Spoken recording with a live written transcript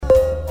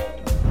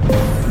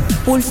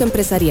Pulso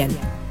Empresarial.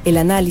 El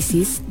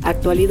análisis,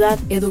 actualidad,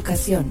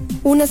 educación.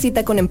 Una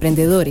cita con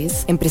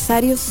emprendedores,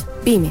 empresarios,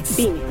 pymes.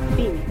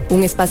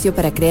 Un espacio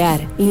para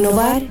crear,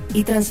 innovar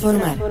y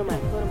transformar.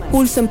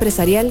 Pulso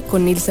Empresarial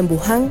con Nilsen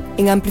Buján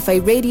en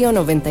Amplify Radio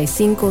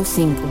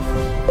 95.5.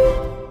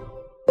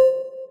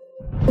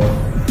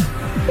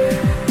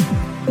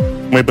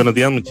 Muy buenos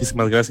días,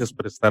 muchísimas gracias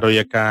por estar hoy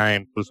acá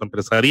en Pulso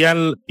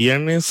Empresarial.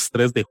 Viernes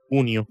 3 de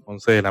junio,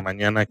 11 de la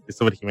mañana.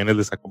 Christopher Jiménez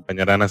les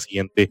acompañará en la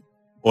siguiente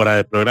hora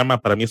de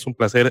programa. Para mí es un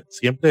placer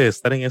siempre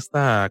estar en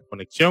esta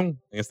conexión,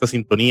 en esta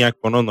sintonía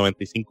con los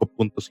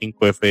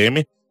 95.5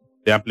 FM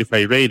de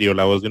Amplify Radio,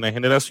 la voz de una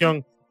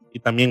generación. Y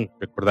también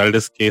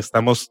recordarles que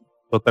estamos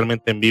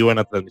totalmente en vivo en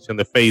la transmisión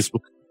de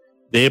Facebook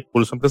de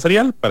Pulso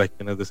Empresarial. Para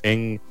quienes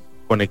deseen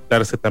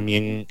conectarse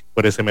también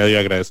por ese medio,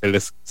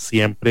 agradecerles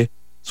siempre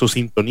su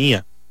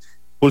sintonía.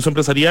 Pulso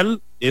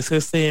Empresarial es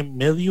este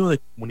medio de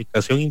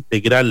comunicación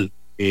integral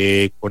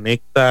que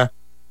conecta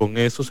con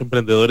esos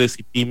emprendedores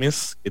y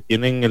pymes que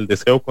tienen el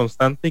deseo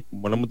constante, y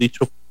como lo hemos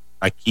dicho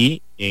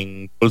aquí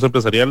en Pulso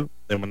Empresarial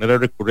de manera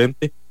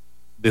recurrente,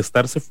 de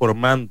estarse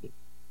formando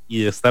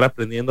y de estar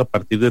aprendiendo a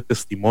partir de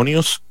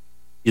testimonios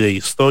y de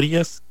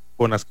historias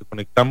con las que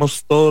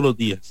conectamos todos los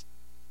días.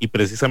 Y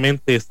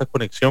precisamente esta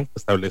conexión que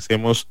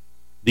establecemos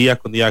día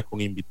con día con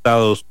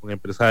invitados, con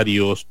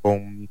empresarios,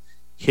 con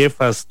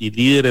jefas y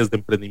líderes de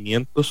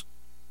emprendimientos,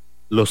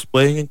 los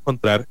pueden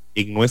encontrar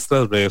en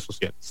nuestras redes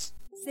sociales.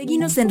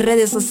 Seguinos en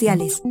redes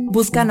sociales,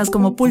 búscanos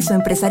como Pulso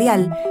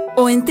Empresarial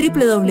o en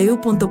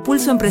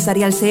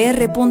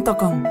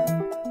www.pulsoempresarialcr.com.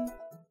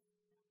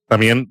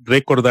 También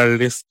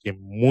recordarles que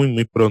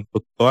muy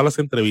pronto todas las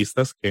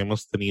entrevistas que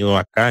hemos tenido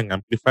acá en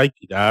Amplify,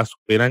 que ya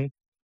superan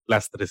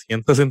las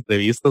 300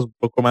 entrevistas, un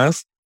poco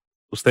más,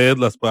 ustedes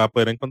las van a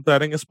poder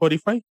encontrar en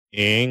Spotify,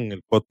 en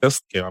el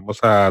podcast que vamos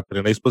a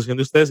tener a disposición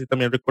de ustedes. Y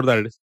también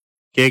recordarles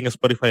que en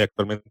Spotify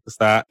actualmente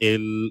está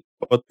el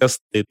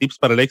podcast de Tips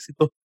para el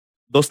Éxito.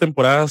 2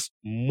 temporadas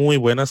muy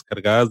buenas,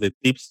 cargadas de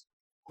tips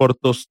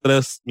cortos,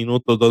 3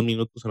 minutos, 2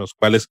 minutos, en los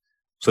cuales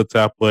usted se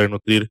va a poder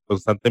nutrir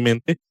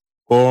constantemente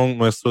con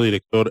nuestro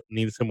director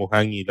Nilsen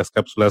Buján y las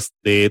cápsulas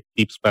de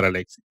Tips para el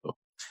Éxito.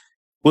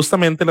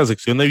 Justamente la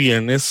sección de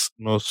viernes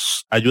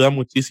nos ayuda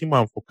muchísimo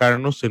a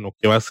enfocarnos en lo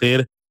que va a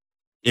ser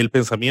el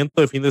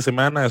pensamiento de fin de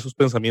semana, esos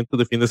pensamientos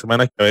de fin de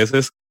semana que a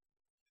veces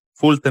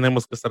full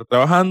tenemos que estar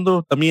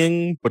trabajando,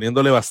 también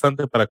poniéndole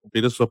bastante para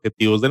cumplir esos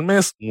objetivos del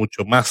mes,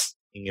 mucho más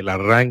en el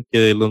arranque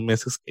de los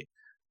meses, que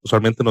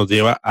usualmente nos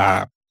lleva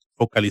a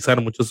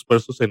focalizar muchos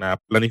esfuerzos en la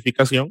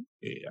planificación.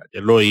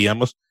 Ayer lo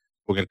veíamos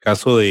con el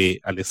caso de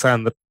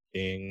Alessandra,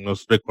 que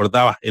nos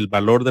recordaba el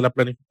valor de la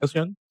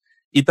planificación,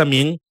 y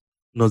también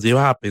nos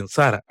lleva a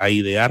pensar, a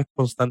idear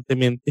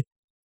constantemente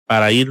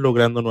para ir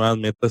logrando nuevas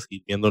metas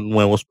y viendo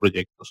nuevos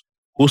proyectos.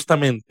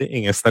 Justamente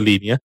en esta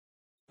línea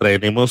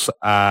traeremos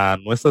a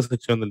nuestra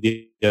sección del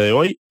día de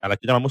hoy, a la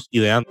que llamamos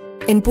Ideando.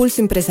 En Pulso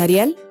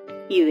Empresarial,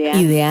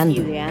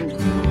 Ideando.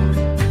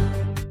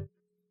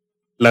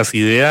 Las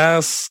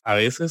ideas a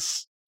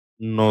veces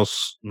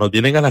nos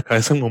vienen a la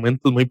cabeza en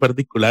momentos muy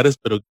particulares,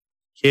 pero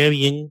qué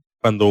bien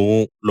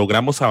cuando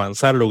logramos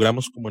avanzar,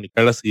 logramos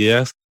comunicar las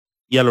ideas,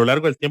 y a lo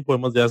largo del tiempo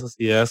vemos ya esas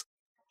ideas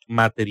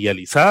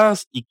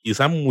materializadas y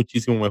quizá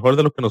muchísimo mejor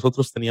de lo que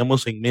nosotros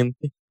teníamos en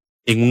mente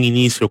en un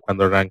inicio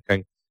cuando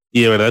arrancan.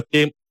 Y de verdad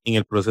que en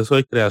el proceso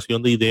de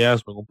creación de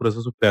ideas o en un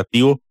proceso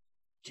creativo,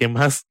 ¿qué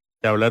más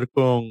que hablar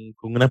con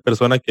una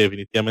persona que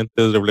definitivamente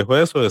es reflejo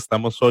de eso?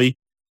 Estamos hoy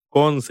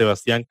con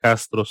Sebastian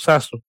Castro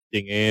Sasso,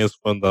 quien es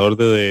fundador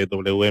de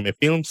WM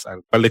Films,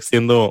 al cual le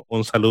extiendo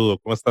un saludo.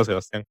 ¿Cómo estás,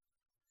 Sebastián?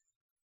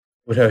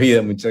 Pura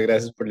vida, muchas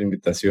gracias por la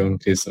invitación,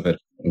 Christopher.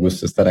 Un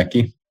gusto estar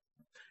aquí.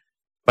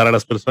 Para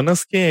las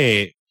personas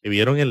que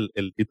vieron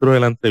el título de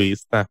la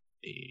entrevista,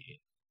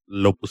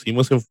 lo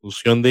pusimos en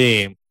función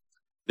de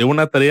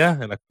una tarea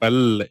en la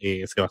cual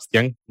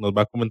Sebastián nos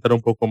va a comentar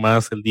un poco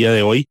más el día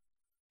de hoy,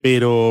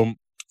 pero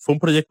fue un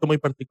proyecto muy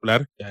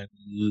particular que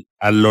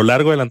a lo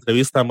largo de la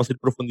entrevista vamos a ir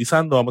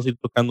profundizando, vamos a ir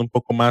tocando un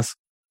poco más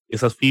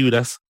esas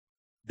fibras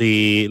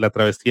de la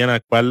travesía en la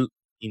cual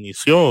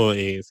inició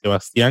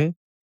Sebastián,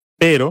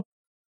 pero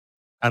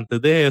antes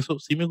de eso,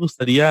 sí me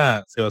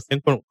gustaría, Sebastián,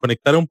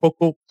 conectar un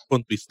poco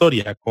con tu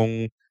historia,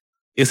 con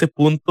ese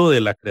punto de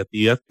la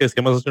creatividad que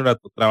decíamos hace un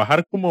rato.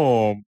 Trabajar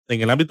como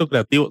en el ámbito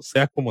creativo,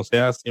 sea como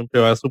sea,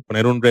 siempre va a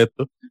suponer un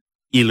reto,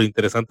 y lo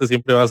interesante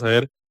siempre va a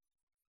saber,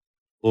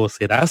 o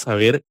será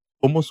saber,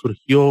 cómo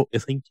surgió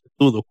esa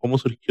inquietud o cómo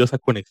surgió esa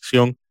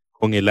conexión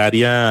con el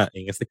área,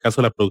 en este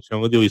caso la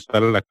producción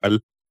audiovisual, a la cual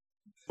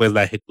pues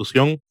la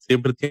ejecución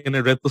siempre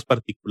tiene retos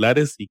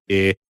particulares y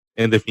que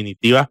en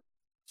definitiva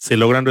se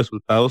logran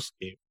resultados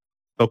que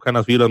tocan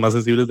las fibras más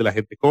sensibles de la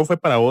gente. ¿Cómo fue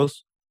para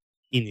vos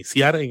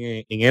iniciar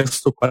en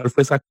esto? ¿Cuál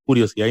fue esa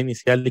curiosidad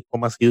inicial y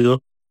cómo ha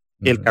sido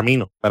el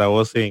camino para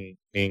vos en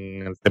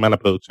el tema de la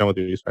producción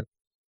audiovisual?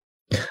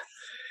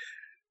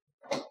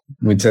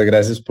 Muchas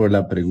gracias por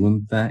la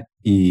pregunta,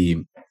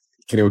 y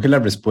creo que la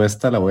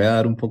respuesta la voy a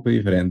dar un poco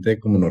diferente de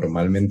como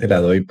normalmente la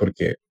doy,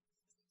 porque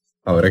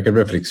ahora que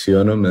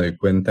reflexiono me doy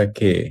cuenta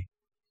que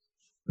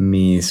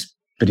mis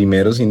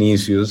primeros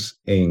inicios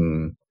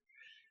en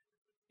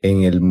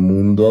el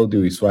mundo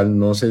audiovisual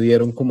no se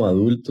dieron como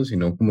adulto,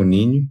 sino como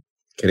niño.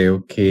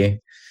 Creo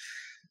que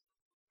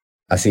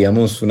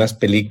hacíamos unas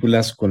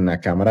películas con la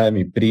cámara de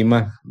mi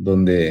prima,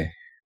 donde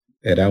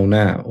era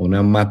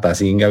una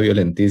matacinga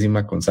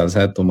violentísima con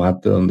salsa de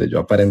tomate, donde yo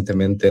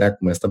aparentemente era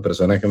como esta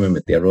persona que me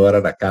metía a robar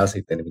a la casa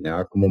y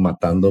terminaba como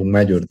matando a un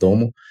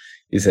mayordomo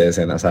y se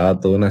desenlazaba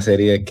toda una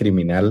serie de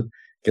criminal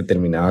que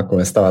terminaba con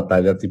esta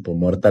batalla tipo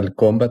Mortal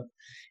Kombat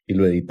y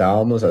lo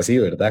editábamos así,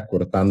 ¿verdad?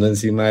 Cortando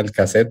encima del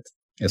cassette.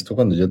 Esto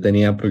cuando yo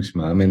tenía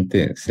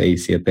aproximadamente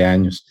 6, 7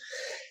 años.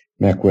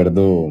 Me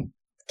acuerdo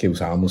que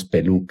usábamos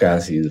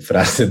pelucas y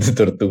disfraces de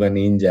tortuga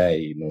ninja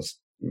y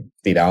nos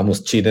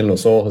tirábamos chile en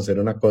los ojos, era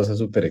una cosa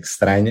súper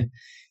extraña.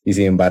 Y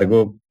sin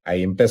embargo,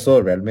 ahí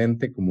empezó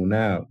realmente como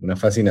una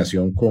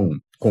fascinación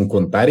con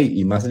contar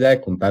y más allá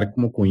de contar,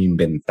 como con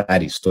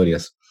inventar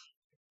historias.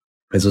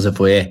 Eso se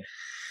fue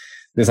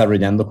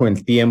desarrollando con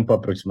el tiempo.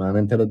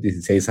 Aproximadamente a los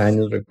 16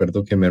 años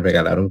recuerdo que me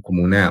regalaron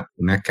como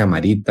una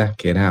camarita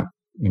que era,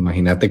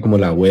 imagínate, como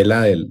la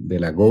abuela de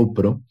la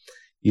GoPro,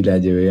 y la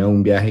llevé a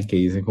un viaje que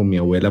hice con mi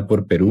abuela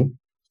por Perú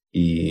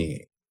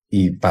y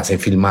pasé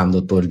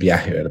filmando todo el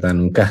viaje, ¿verdad?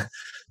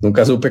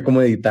 Nunca supe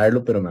cómo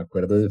editarlo, pero me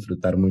acuerdo de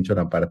disfrutar mucho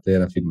la parte de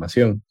la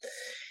filmación.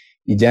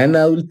 Y ya en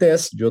la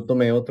adultez yo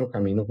tomé otro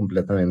camino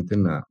completamente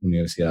en la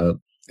universidad.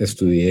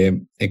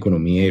 Estudié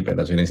economía y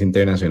relaciones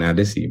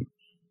internacionales y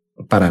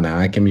para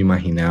nada que me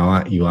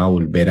imaginaba iba a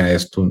volver a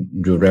esto.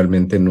 Yo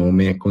realmente no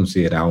me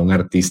consideraba un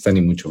artista,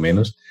 ni mucho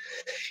menos.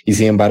 Y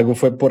sin embargo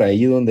fue por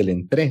ahí donde le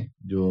entré.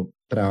 Yo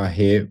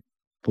trabajé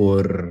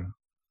por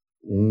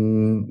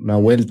una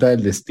vuelta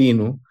del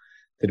destino,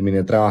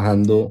 terminé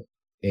trabajando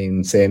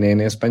en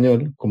CNN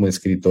Español como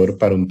escritor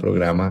para un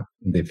programa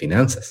de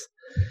finanzas,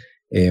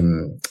 eh,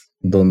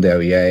 donde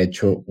había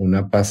hecho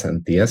una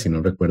pasantía, si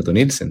no recuerdo,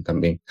 Nielsen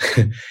también.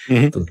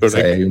 Entonces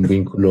hay un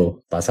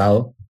vínculo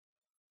pasado.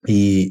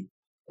 Y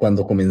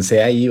cuando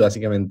comencé ahí,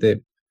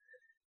 básicamente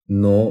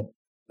no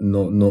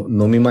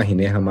me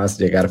imaginé jamás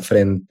llegar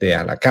frente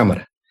a la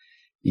cámara.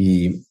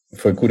 Y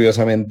fue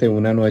curiosamente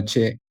una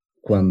noche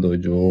cuando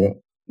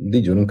yo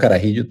era un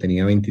carajillo,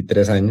 tenía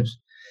 23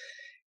 años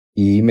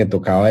y me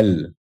tocaba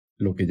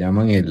lo que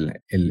llaman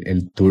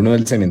el turno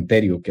del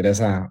cementerio, que era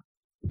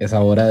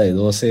esa hora de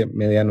 12,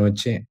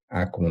 medianoche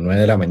a como 9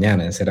 de la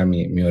mañana. Ese era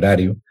mi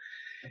horario.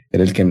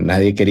 Era el que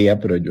nadie quería,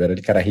 pero yo era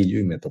el carajillo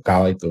y me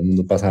tocaba y todo el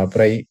mundo pasaba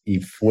por ahí. Y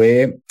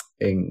fue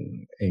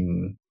en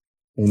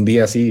un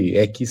día así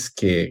X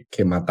que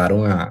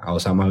mataron a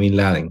Osama Bin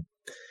Laden.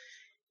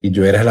 Y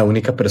yo era la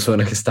única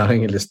persona que estaba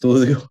en el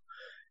estudio,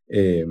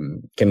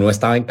 que no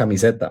estaba en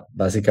camiseta,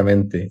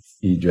 básicamente.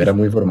 Y yo era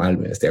muy formal,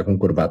 me vestía con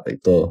corbata y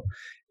todo.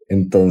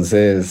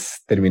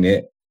 Entonces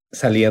terminé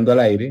saliendo al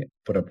aire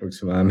por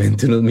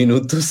aproximadamente unos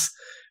minutos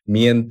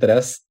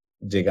mientras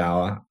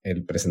llegaba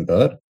el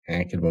presentador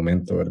en aquel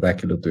momento, ¿verdad?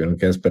 Que lo tuvieron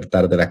que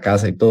despertar de la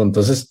casa y todo.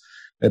 Entonces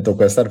me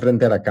tocó estar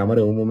frente a la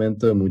cámara en un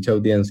momento de mucha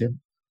audiencia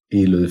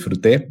y lo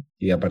disfruté.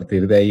 Y a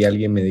partir de ahí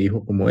alguien me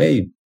dijo como,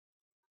 hey,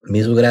 me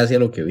hizo gracia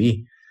lo que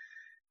vi,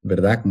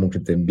 ¿verdad? Como que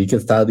te vi que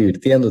estabas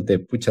divirtiéndote.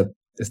 Pucha,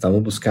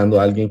 estamos buscando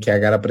a alguien que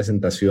haga la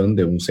presentación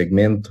de un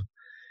segmento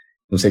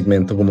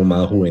como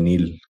más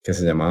juvenil que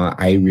se llamaba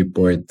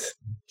iReport,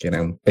 que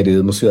era un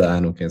periodismo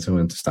ciudadano que en ese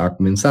momento estaba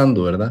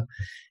comenzando, ¿verdad?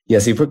 Y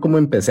así fue como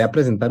empecé a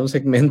presentar un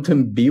segmento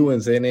en vivo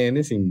en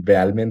CNN sin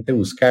realmente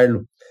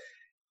buscarlo.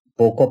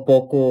 Poco a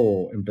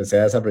poco empecé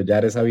a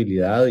desarrollar esa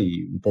habilidad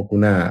y un poco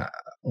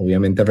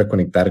obviamente a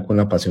reconectar con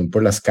la pasión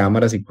por las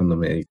cámaras, y cuando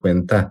me di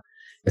cuenta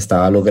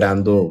estaba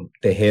logrando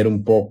tejer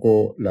un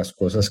poco las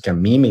cosas que a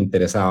mí me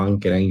interesaban,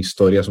 que eran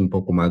historias un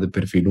poco más de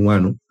perfil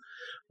humano,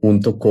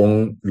 junto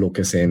con lo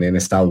que CNN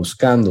estaba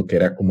buscando, que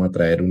era como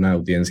atraer una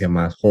audiencia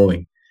más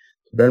joven.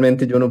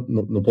 Realmente yo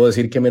no puedo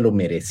decir que me lo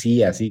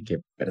merecía, así que,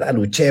 ¿verdad?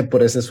 Luché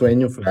por ese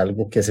sueño, fue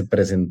algo que se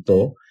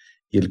presentó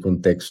y el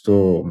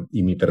contexto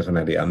y mi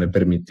personalidad me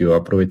permitió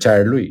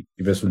aprovecharlo y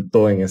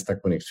resultó en esta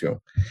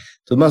conexión.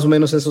 Entonces, más o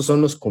menos esos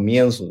son los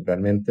comienzos.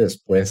 Realmente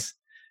después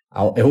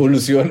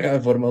evoluciona de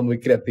formas muy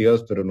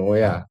creativas, pero no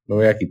voy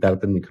a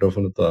quitarte el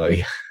micrófono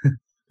todavía.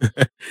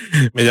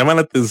 Me llama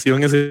la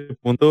atención ese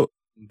punto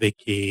de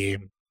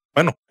que,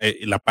 bueno,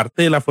 la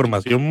parte de la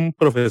formación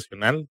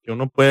profesional que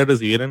uno puede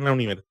recibir en la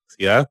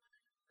universidad,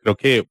 creo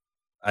que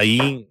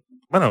ahí,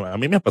 bueno, a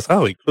mí me ha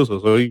pasado incluso,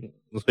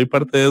 soy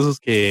parte de esos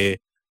que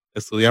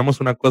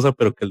estudiamos una cosa,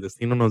 pero que el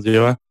destino nos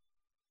lleva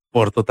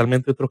por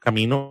totalmente otro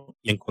camino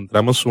y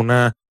encontramos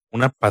una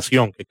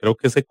pasión, que creo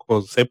que ese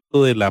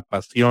concepto de la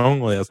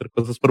pasión o de hacer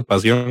cosas por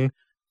pasión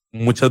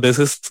muchas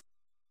veces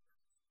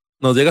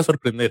nos llega a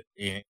sorprender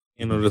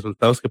en los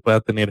resultados que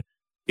pueda tener.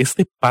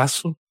 Este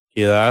paso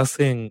que das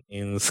en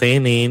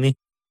CNN,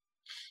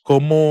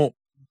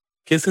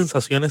 ¿qué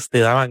sensaciones te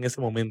daba en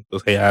ese momento? O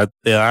sea,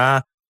 te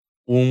da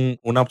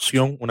una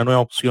opción, una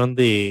nueva opción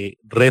de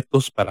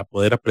retos para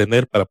poder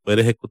aprender, para poder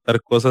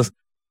ejecutar cosas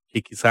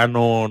que quizá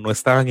no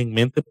estaban en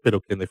mente,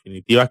 pero que en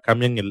definitiva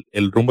cambian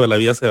el rumbo de la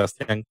vida,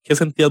 Sebastián. ¿Qué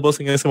sentías vos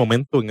en ese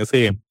momento,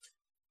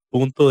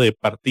 punto de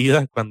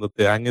partida cuando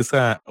te dan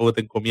esa o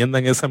te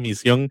encomiendan esa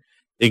misión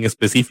en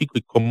específico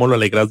y cómo lo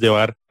logras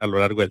llevar a lo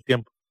largo del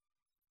tiempo?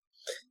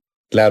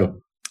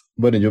 Claro.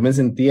 Bueno, yo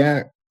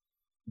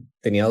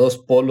tenía dos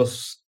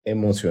polos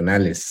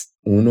emocionales.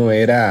 Uno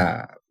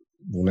era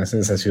una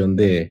sensación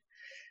de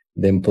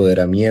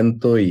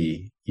empoderamiento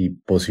y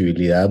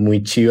posibilidad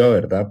muy chiva,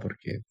 ¿verdad?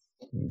 Porque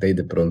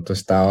de pronto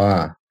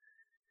estaba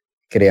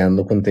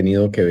creando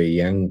contenido que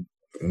veían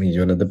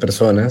millones de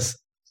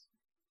personas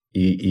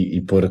y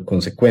por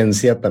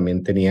consecuencia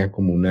también tenía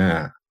como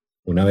una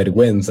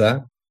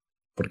vergüenza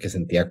porque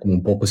sentía como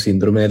un poco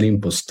síndrome del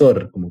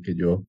impostor, como que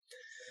yo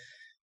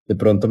de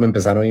pronto me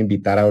empezaron a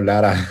invitar a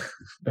hablar a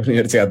la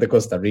Universidad de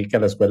Costa Rica, a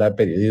la Escuela de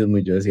Periodismo,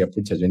 y yo decía,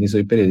 pucha, yo ni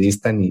soy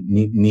periodista,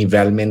 ni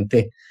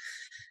realmente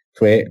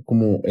fue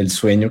como el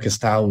sueño que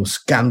estaba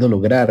buscando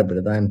lograr,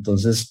 ¿verdad?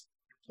 Entonces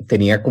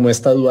tenía como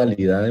esta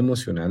dualidad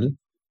emocional,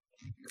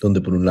 donde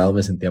por un lado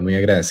me sentía muy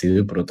agradecido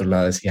y por otro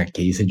lado decía,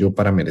 ¿qué hice yo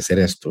para merecer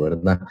esto,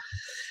 verdad?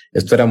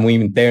 Esto era muy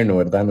interno,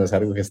 ¿verdad? No es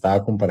algo que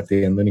estaba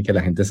compartiendo ni que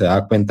la gente se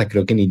daba cuenta,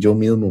 creo que ni yo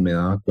mismo me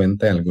daba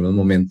cuenta en algunos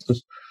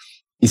momentos.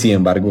 Y sin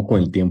embargo, con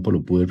el tiempo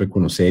lo pude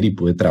reconocer y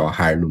pude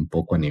trabajarlo un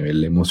poco a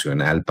nivel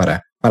emocional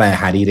para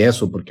dejar ir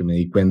eso, porque me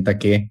di cuenta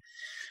que,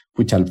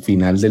 pucha, al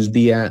final del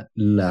día,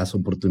 las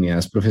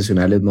oportunidades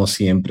profesionales no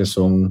siempre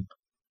son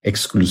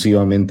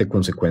exclusivamente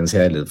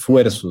consecuencia del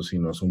esfuerzo,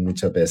 sino son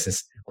muchas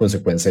veces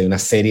consecuencia de una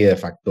serie de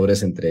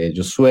factores, entre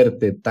ellos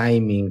suerte,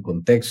 timing,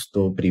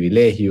 contexto,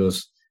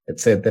 privilegios,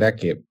 etcétera,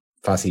 que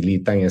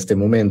facilitan este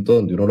momento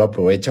donde uno lo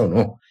aprovecha o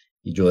no.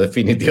 Y yo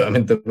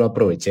definitivamente lo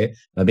aproveché.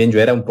 Más bien yo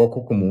era un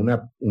poco como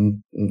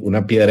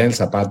una piedra en el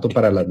zapato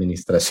para la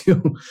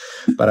administración,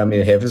 para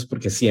mis jefes,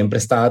 porque siempre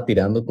estaba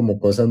tirando como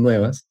cosas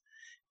nuevas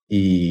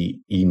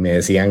y me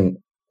decían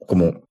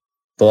como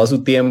todo a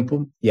su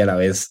tiempo y a la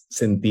vez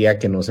sentía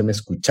que no se me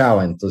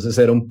escuchaba. Entonces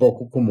era un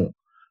poco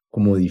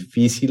como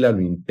difícil a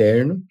lo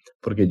interno,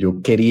 porque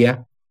yo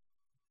quería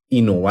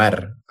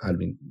innovar,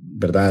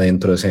 ¿verdad?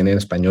 Dentro de CNN en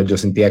español, yo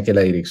sentía que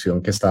la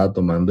dirección que estaba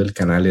tomando el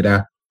canal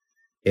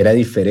era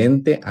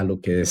diferente a lo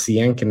que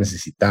decían que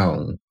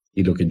necesitaban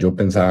y lo que yo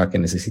pensaba que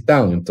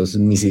necesitaban. Entonces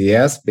mis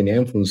ideas venían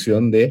en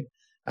función de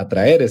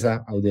atraer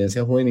esa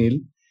audiencia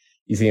juvenil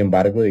y sin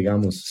embargo,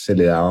 digamos, se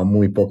le daba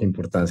muy poca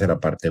importancia a la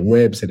parte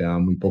web, se le daba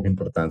muy poca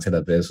importancia a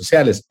las redes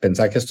sociales.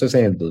 Pensaba que esto es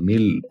en el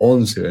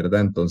 2011,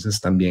 ¿verdad? Entonces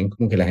también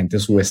como que la gente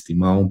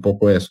subestimaba un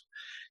poco eso.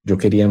 Yo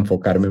quería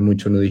enfocarme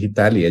mucho en lo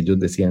digital y ellos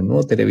decían,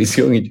 no,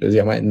 televisión. Y yo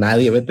decía,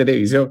 nadie ve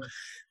televisión,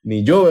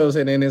 ni yo veo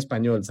CNN en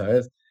español,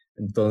 ¿sabes?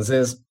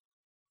 Entonces,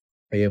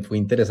 fue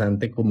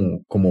interesante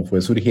como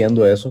fue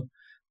surgiendo eso,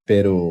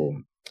 pero,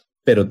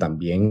 pero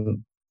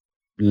también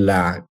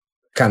la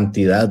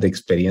cantidad de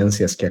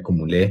experiencias que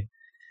acumulé,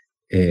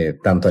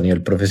 tanto a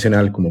nivel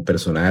profesional como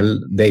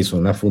personal, son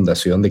una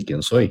fundación de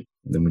quién soy,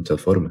 de muchas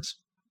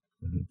formas.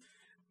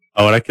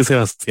 Ahora que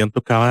Sebastián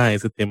tocaba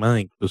ese tema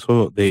de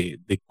incluso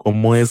de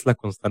cómo es la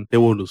constante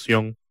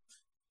evolución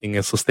en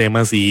esos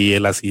temas y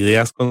las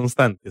ideas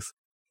constantes,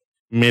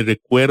 me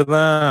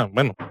recuerda,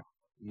 bueno,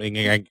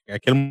 en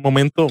aquel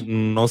momento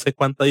no sé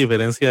cuánta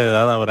diferencia de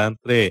edad habrá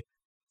entre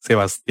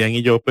Sebastián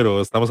y yo,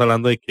 pero estamos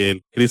hablando de que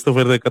el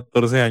Christopher de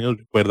 14 años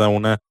recuerda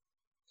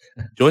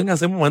yo en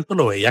ese momento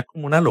lo veía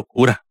como una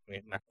locura,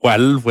 en la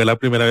cual fue la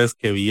primera vez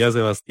que vi a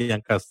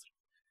Sebastián Castro,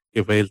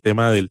 que fue el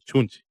tema del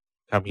chunche,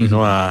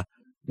 camino a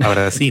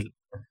Brasil.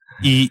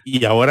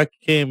 Y ahora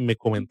que me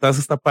comentas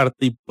esta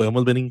parte y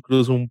podemos ver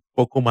incluso un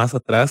poco más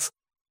atrás,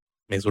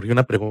 me surge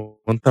una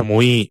pregunta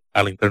muy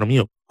a lo interno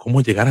mío.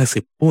 ¿Cómo llegar a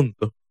ese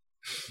punto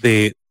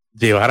de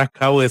llevar a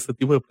cabo este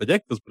tipo de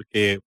proyectos?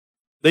 Porque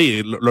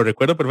lo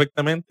recuerdo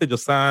perfectamente. Yo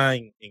estaba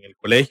en el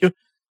colegio.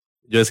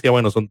 Yo decía,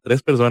 bueno, son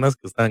 3 personas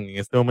que están en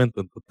este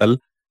momento en total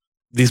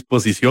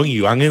disposición y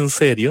van en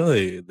serio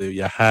de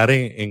viajar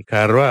en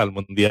carro al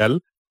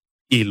mundial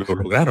y lo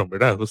lograron,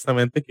 ¿verdad?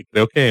 Justamente que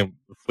creo que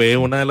fue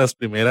una de las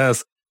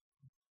primeras,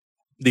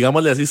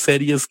 digámosle así,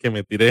 series que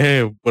me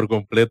tiré por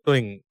completo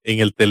en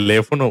el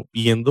teléfono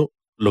viendo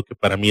lo que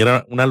para mí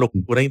era una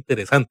locura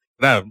interesante.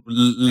 Claro,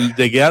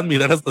 llegué a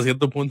admirar hasta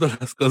cierto punto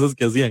las cosas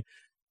que hacían.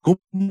 ¿Cómo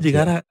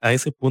llegar a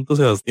ese punto,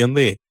 Sebastián,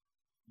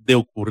 de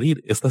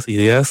ocurrir estas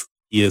ideas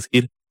y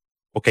decir,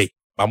 ok,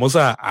 vamos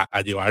a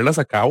llevarlas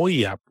a cabo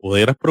y a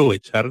poder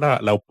aprovechar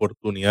la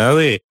oportunidad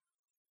de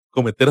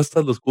cometer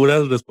estas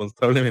locuras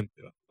responsablemente,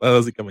 ¿verdad?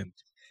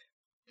 Básicamente?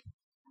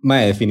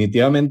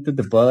 Definitivamente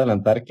te puedo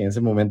adelantar que en ese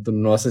momento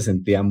no se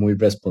sentía muy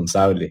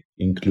responsable.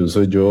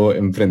 Incluso yo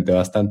enfrenté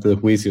bastantes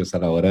juicios a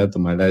la hora de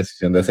tomar la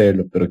decisión de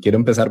hacerlo, pero quiero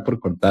empezar por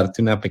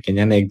contarte una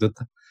pequeña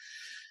anécdota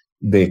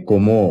de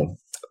cómo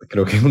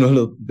creo que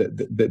uno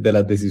de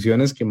las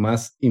decisiones que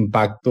más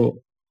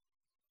impacto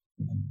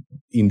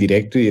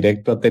indirecto y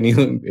directo ha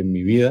tenido en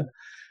mi vida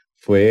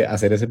fue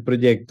hacer ese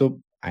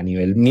proyecto a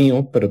nivel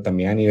mío, pero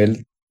también a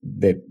nivel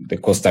de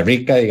Costa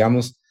Rica,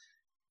 digamos.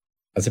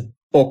 Hace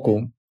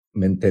poco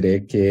me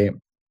enteré que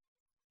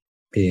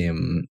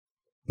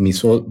mi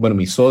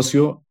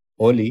socio,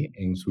 Oli,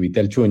 en Subite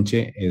al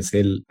Chunche, es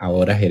el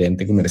ahora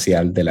gerente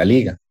comercial de la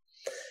liga.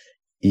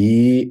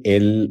 y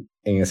él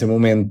en ese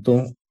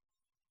momento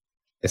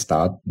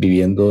estaba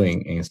viviendo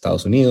en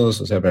Estados Unidos,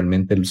 o sea,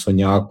 realmente él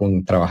soñaba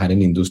con trabajar en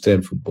la industria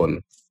del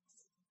fútbol.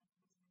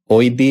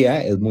 Hoy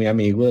día es muy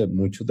amigo de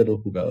muchos de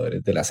los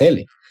jugadores de la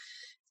Sele.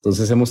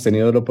 Entonces hemos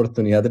tenido la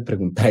oportunidad de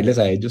preguntarles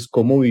a ellos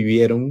cómo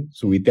vivieron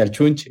su Vite al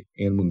Chunche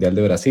en el Mundial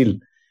de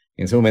Brasil.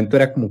 En ese momento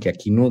era como que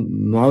aquí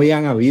no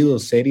habían habido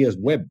series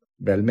web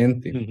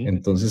realmente.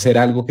 Entonces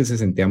era algo que se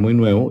sentía muy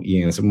nuevo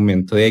y en ese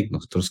momento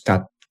nosotros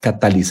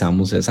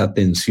catalizamos esa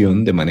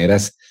atención de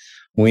maneras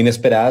muy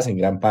inesperadas, en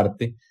gran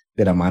parte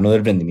de la mano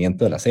del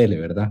rendimiento de la Sele,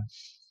 ¿verdad?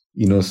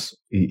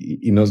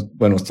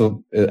 Bueno,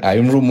 hay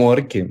un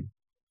rumor que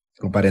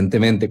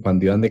aparentemente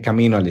cuando iban de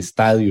camino al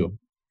estadio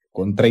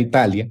contra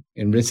Italia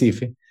en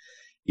Recife,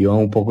 iban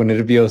un poco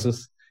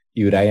nerviosos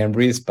y Brian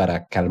Reese,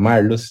 para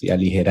calmarlos y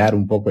aligerar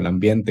un poco el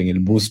ambiente en el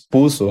bus,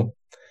 puso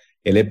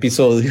el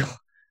episodio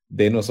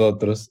de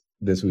nosotros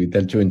de Subite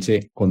al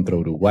Chunche contra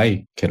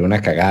Uruguay, que era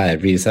una cagada de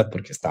risa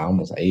porque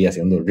estábamos ahí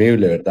haciendo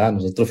horrible, ¿verdad?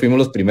 Nosotros fuimos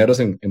los primeros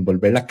en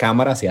volver la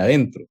cámara hacia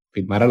adentro,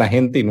 filmar a la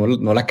gente y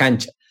no la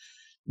cancha,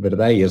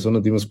 ¿verdad? Y eso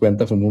nos dimos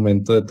cuenta, fue un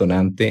momento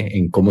detonante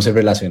en cómo se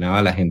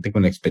relacionaba la gente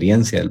con la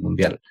experiencia del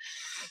Mundial.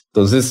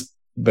 Entonces,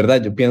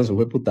 ¿verdad? Yo pienso,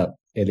 fue puta,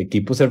 el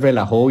equipo se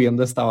relajó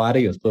viendo esta vara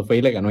y después fue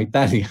y le ganó a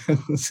Italia.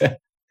 O sea,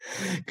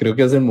 creo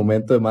que es el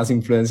momento de más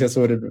influencia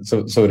sobre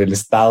el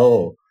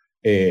estado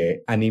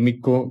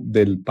anímico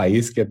del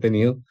país que ha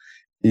tenido.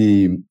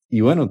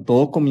 Y bueno,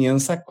 todo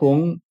comienza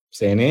con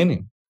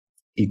CNN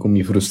y con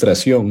mi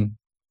frustración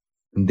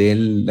de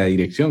la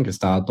dirección que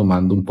estaba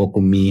tomando un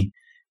poco mi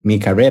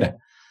carrera.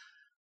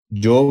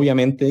 Yo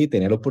obviamente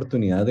tenía la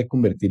oportunidad de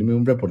convertirme en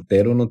un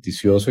reportero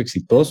noticioso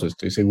exitoso.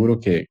 Estoy seguro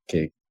que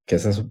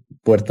esas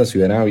puertas se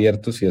hubieran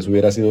abierto si eso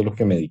hubiera sido lo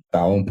que me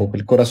dictaba un poco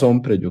el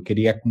corazón, pero yo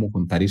quería como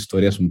contar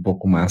historias un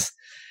poco más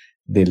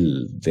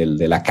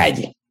de la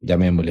calle,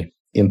 llamémosle.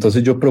 Y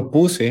entonces yo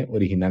propuse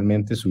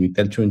originalmente Subite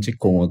al Chunche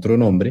con otro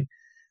nombre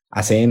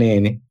a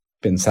CNN,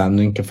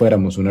 pensando en que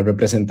fuéramos una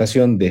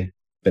representación de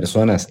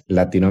personas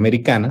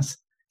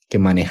latinoamericanas que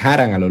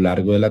manejaran a lo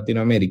largo de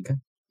Latinoamérica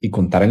y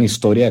contaran la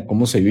historia de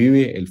cómo se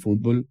vive el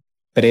fútbol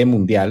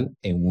premundial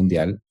en un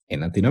mundial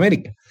en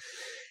Latinoamérica.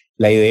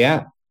 La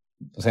idea,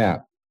 o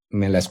sea,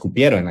 me la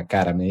escupieron en la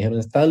cara, me dijeron,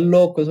 estás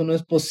loco, eso no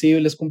es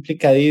posible, es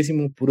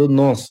complicadísimo, puros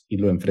nos, y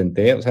lo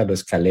enfrenté, o sea, lo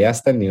escalé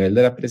hasta el nivel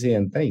de la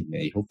presidenta y me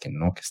dijo que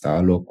no, que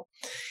estaba loco.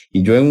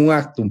 Y yo en un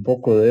acto un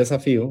poco de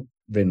desafío,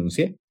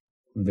 renuncié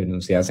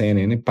a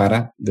CNN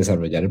para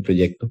desarrollar el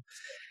proyecto.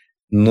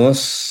 No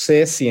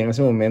sé si en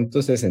ese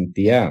momento se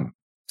sentía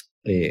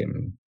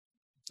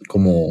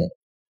como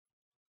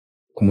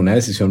una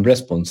decisión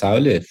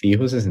responsable, de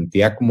fijo, se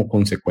sentía como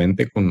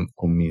consecuente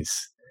con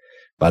mis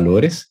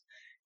valores.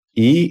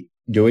 Y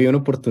yo veía una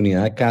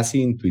oportunidad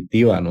casi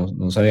intuitiva,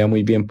 no sabía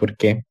muy bien por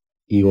qué,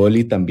 y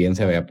Oli también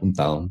se había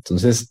apuntado.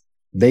 Entonces,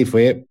 de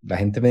ahí la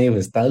gente me dijo,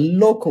 estás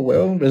loco,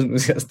 huevón,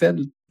 renunciaste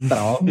al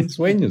trabajo de mis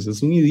sueños,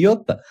 es un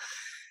idiota.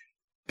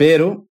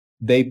 Pero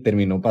de ahí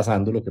terminó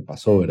pasando lo que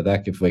pasó,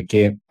 ¿verdad? Que fue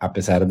que a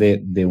pesar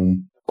de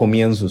un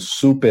comienzo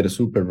súper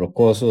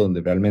rocoso,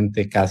 donde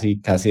realmente casi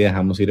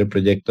dejamos ir el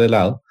proyecto de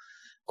lado,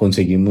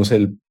 conseguimos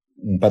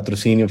un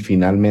patrocinio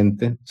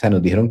finalmente. O sea,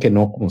 nos dijeron que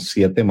no, como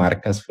 7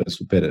 marcas, fue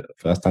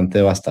bastante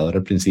devastador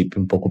al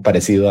principio, un poco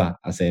parecido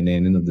a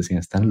CNN, nos decían,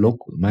 están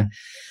locos, man.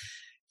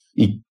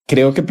 Y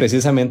creo que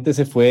precisamente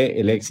ese fue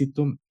el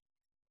éxito,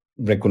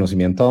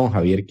 reconocimiento a don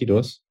Javier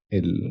Quiroz,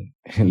 el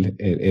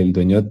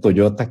dueño de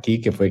Toyota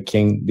aquí, que fue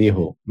quien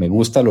dijo, me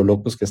gusta lo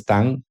locos que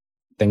están,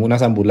 tengo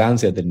unas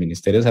ambulancias del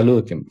Ministerio de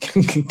Salud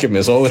que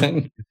me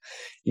sobran,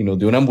 y nos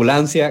dio una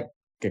ambulancia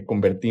que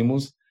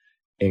convertimos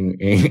en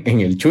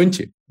el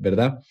Chunche,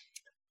 ¿verdad?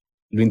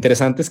 Lo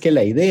interesante es que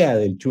la idea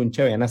del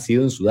Chunche había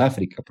nacido en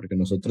Sudáfrica, porque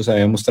nosotros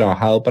habíamos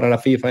trabajado para la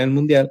FIFA en el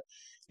Mundial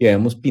y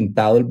habíamos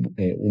pintado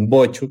un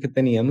bocho que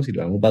teníamos y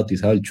lo habíamos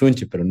bautizado el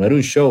Chunche, pero no era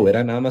un show,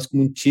 era nada más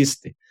como un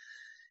chiste.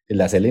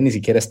 La Sele ni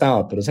siquiera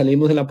estaba, pero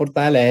salimos en la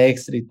portada de la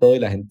Extra y todo, y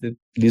la gente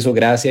le hizo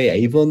gracia, y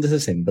ahí fue donde se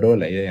sembró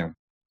la idea.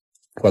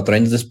 4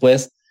 años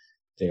después,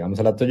 llegamos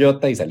a la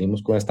Toyota y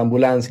salimos con esta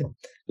ambulancia,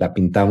 la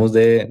pintamos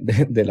de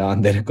la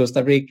bandera de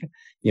Costa Rica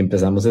y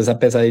empezamos esa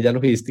pesadilla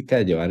logística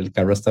de llevar el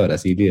carro hasta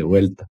Brasil y de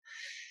vuelta.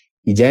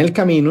 Y ya en el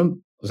camino,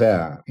 o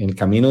sea, en el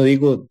camino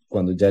digo,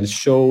 cuando ya el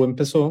show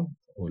empezó,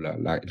 o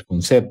el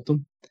concepto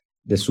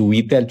de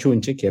Subite al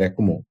Chunche, que era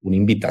como una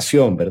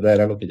invitación, ¿verdad?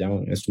 Era lo que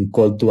llaman, es un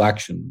call to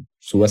action.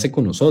 Súbase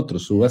con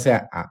nosotros, súbase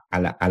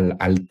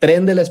al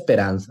tren de la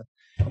esperanza.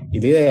 Y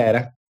la idea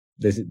era,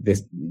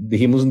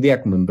 dijimos un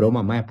día como en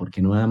broma, mae, ¿por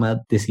qué no nada más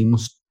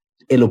decimos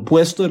el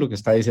opuesto de lo que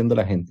está diciendo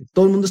la gente?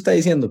 Todo el mundo está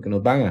diciendo que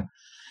nos van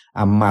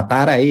a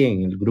matar ahí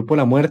en el grupo de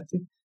la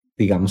muerte.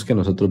 Digamos que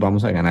nosotros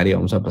vamos a ganar y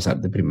vamos a pasar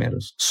de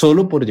primeros,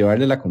 solo por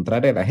llevarle la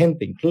contraria a la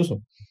gente,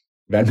 incluso.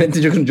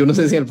 Realmente yo no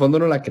sé si en el fondo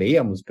no la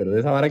creíamos, pero de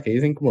esa vara que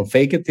dicen como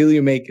fake it till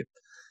you make it.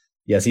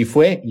 Y así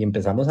fue, y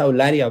empezamos a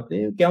hablar y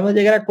que vamos a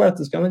llegar a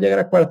cuartos,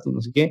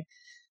 no sé qué.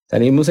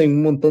 Salimos en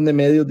un montón de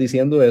medios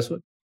diciendo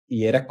eso,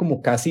 y era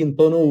como casi en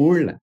tono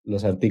burla,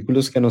 los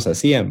artículos que nos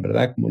hacían,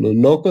 ¿verdad? Como los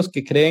locos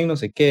que creen no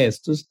sé qué,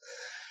 estos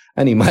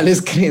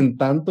animales creen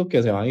tanto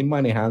que se van a ir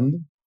manejando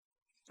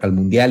al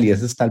mundial, y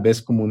esa es tal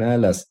vez como una de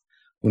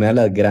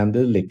las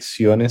grandes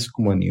lecciones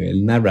como a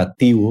nivel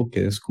narrativo que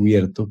he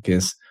descubierto, que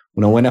es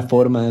una buena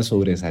forma de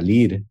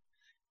sobresalir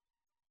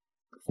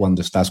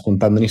cuando estás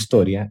contando una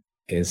historia,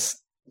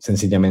 es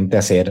sencillamente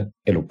hacer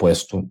el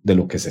opuesto de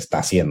lo que se está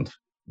haciendo,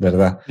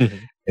 ¿verdad? Ujú.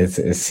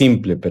 Es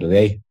simple, pero de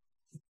ahí,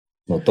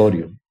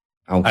 notorio,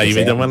 aunque Ahí me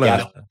sea llama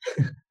claro.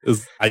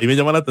 ahí me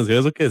llama la atención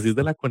eso que decís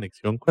de la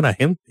conexión con la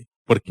gente,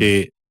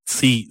 porque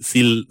si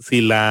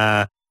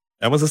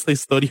veamos esta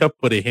historia,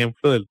 por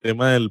ejemplo, del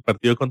tema del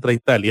partido contra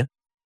Italia,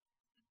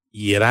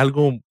 y era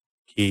algo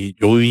que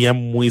yo vivía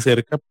muy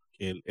cerca,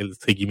 porque el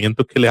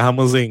seguimiento que le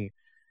damos en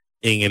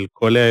el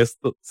cole a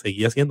esto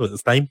seguía siendo,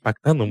 está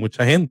impactando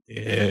mucha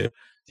gente.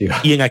 Sí,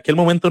 Y en aquel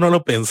momento no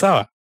lo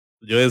pensaba.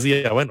 Yo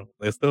decía, bueno,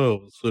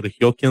 esto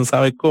surgió quién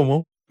sabe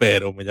cómo,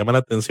 pero me llama la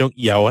atención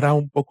y ahora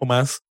un poco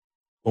más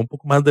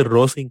de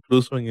roce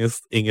incluso en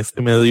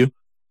este medio,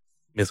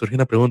 me surge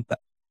una pregunta.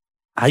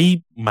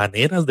 ¿Hay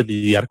maneras de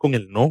lidiar con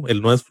el no?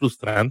 El no es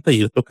frustrante,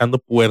 ir tocando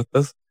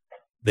puertas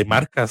de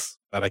marcas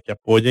para que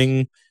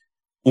apoyen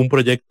un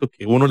proyecto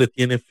que uno le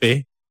tiene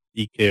fe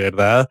y que de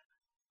verdad,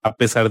 a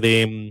pesar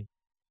de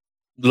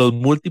los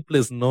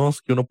múltiples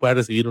nos que uno pueda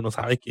recibir, uno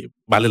sabe que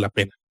vale la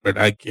pena,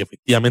 ¿verdad? Que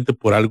efectivamente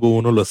por algo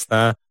uno lo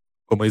está,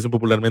 como dicen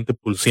popularmente,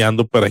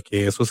 pulseando para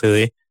que eso se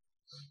dé.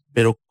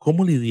 Pero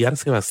 ¿cómo lidiar,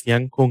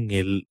 Sebastián, con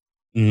el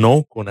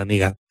no, con la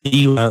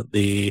negativa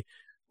de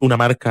una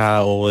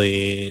marca o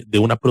de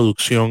una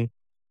producción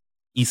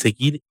y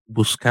seguir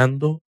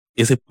buscando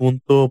ese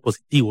punto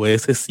positivo,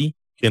 ese sí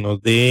que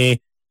nos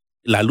dé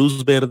la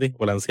luz verde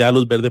o la ansiada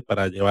luz verde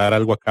para llevar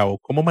algo a cabo?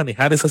 ¿Cómo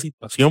manejar esa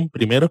situación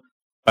primero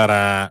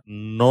para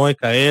no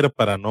decaer,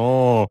 para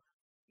no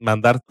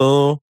mandar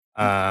todo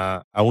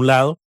a un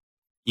lado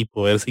y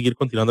poder seguir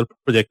continuando el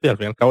proyecto y al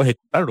fin y al cabo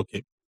ejecutarlo?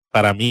 Que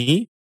para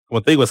mí,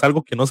 como te digo, es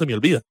algo que no se me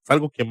olvida, es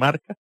algo que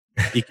marca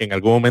y que en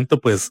algún momento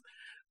pues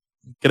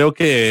creo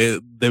que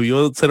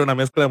debió ser una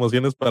mezcla de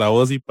emociones para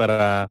vos y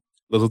para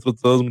los otros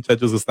dos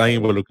muchachos que están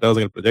involucrados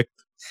en el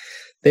proyecto.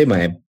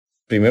 mae,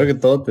 primero que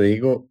todo te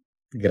digo,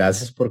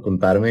 gracias por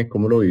contarme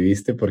cómo lo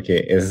viviste,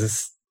 porque esa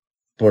es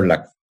por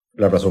la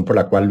razón por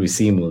la cual lo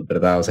hicimos,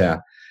 ¿verdad? O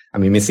sea, a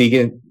mí me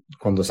sigue,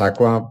 cuando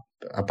saco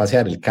a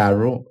pasear el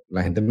carro,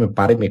 la gente me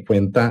para y me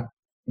cuenta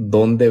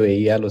dónde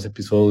veía los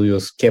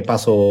episodios, qué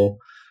pasó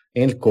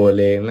en el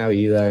cole, en la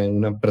vida,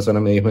 una persona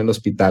me dijo en el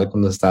hospital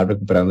cuando se estaba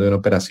recuperando de una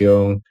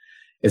operación.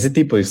 Ese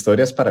tipo de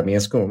historias para mí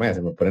es como, mae,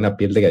 se me pone la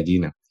piel de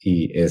gallina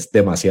y es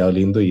demasiado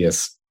lindo y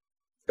es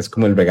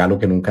como el regalo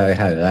que nunca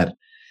deja de dar.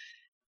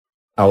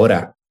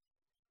 Ahora,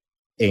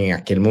 en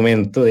aquel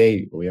momento,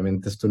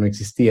 obviamente esto no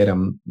existía,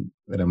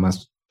 era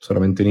más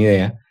solamente una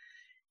idea.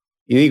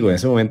 Y digo, en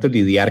ese momento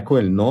lidiar con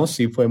el no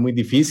sí fue muy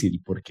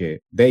difícil,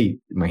 porque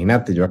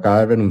imagínate, yo acabo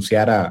de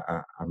renunciar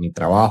a mi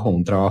trabajo,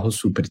 un trabajo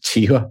súper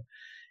chiva.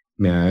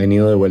 Me había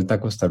venido de vuelta a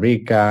Costa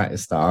Rica,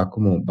 estaba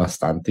como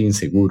bastante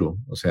inseguro.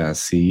 O sea,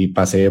 sí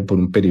pasé por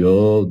un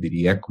periodo,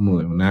 diría, como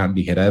de una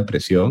ligera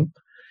depresión,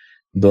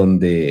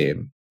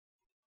 donde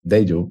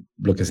yo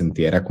lo que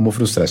sentía era como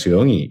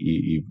frustración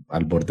y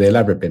al borde del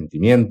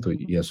arrepentimiento,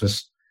 y eso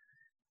es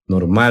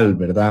normal,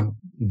 ¿verdad?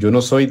 Yo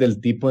no soy del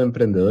tipo de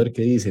emprendedor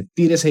que dice,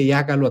 tírese y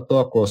hágalo a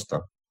toda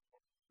costa.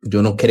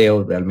 Yo no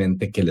creo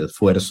realmente que el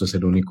esfuerzo es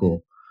el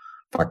único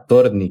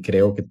factor, ni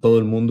creo que todo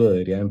el mundo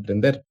debería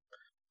emprender.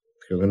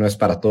 Creo que no es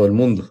para todo el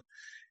mundo.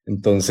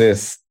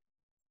 Entonces,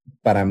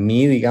 para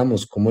mí,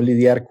 digamos, cómo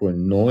lidiar con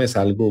el no es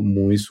algo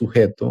muy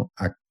sujeto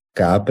a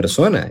cada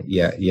persona y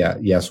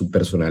a su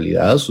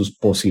personalidad, sus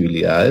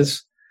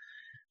posibilidades,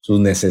 sus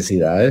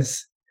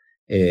necesidades,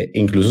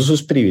 incluso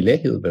sus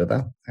privilegios,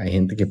 ¿verdad? Hay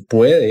gente que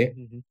puede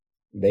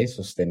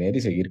sostener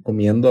y seguir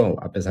comiendo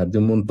a pesar de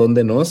un montón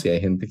de no, y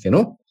hay gente que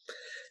no.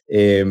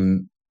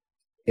 En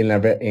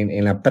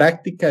la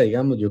práctica,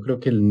 digamos, yo creo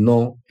que el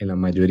no, en la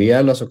mayoría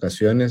de las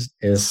ocasiones,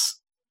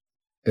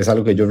 es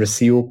algo que yo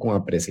recibo con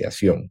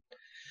apreciación.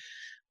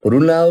 Por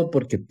un lado,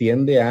 porque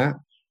tiende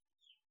a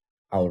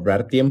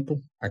ahorrar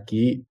tiempo.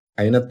 Aquí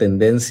hay una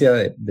tendencia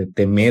de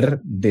temer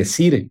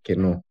decir que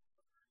no.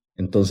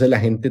 Entonces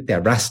la gente te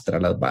arrastra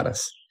las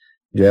varas.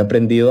 Yo he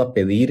aprendido a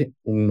pedir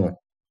un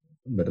no,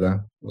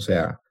 ¿verdad? O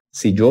sea,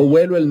 si yo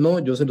vuelo el no,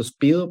 yo se los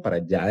pido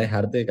para ya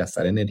dejar de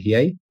gastar energía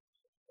ahí.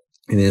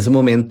 En ese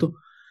momento,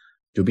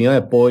 yo me iba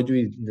de pollo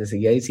y le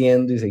seguía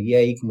diciendo y seguía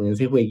ahí como en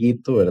ese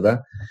jueguito,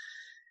 ¿verdad?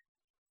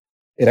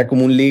 Era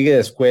como un ligue de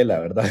escuela,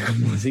 ¿verdad?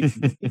 Como así,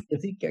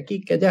 que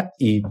aquí, que allá.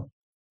 Y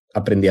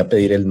aprendí a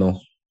pedir el no.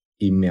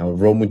 Y me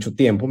ahorró mucho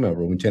tiempo, me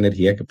ahorró mucha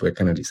energía que puede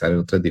canalizar en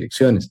otras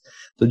direcciones.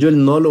 Entonces yo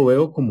el no lo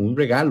veo como un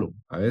regalo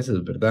a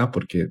veces, ¿verdad?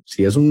 Porque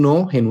si es un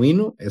no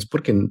genuino, es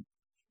porque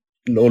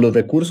los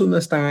recursos no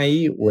están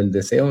ahí, o el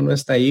deseo no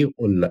está ahí,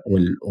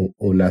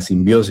 o la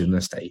simbiosis no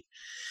está ahí.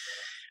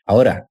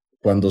 Ahora,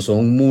 cuando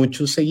son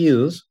muchos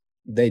seguidos,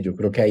 yo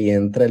creo que ahí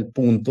entra el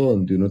punto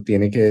donde uno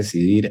tiene que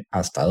decidir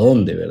hasta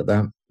dónde,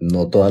 ¿verdad?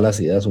 no todas las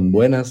ideas son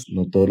buenas,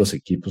 no todos los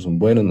equipos son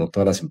buenos, no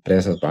todas las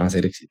empresas van a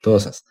ser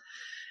exitosas.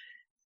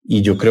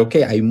 Y yo creo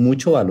que hay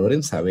mucho valor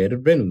en saber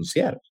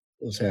renunciar.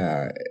 O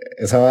sea,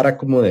 esa vara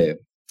como de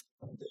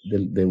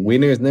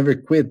winners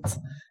never quit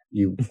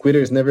y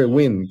quitters never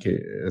win,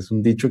 que es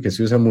un dicho que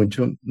se usa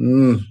mucho,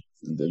 no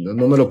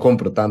me lo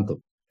compro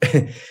tanto.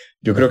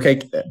 Yo creo que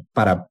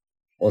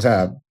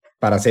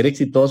para ser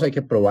exitoso hay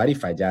que probar y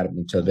fallar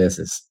muchas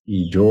veces.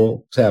 Y yo,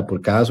 o sea,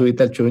 por cada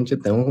subida al chunche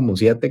tengo como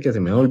 7 que se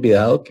me han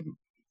olvidado que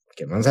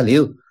no han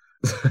salido.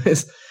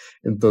 ¿Sabes?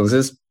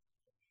 Entonces,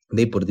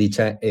 por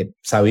dicha, he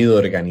sabido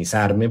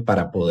organizarme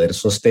para poder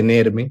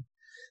sostenerme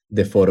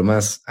de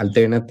formas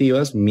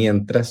alternativas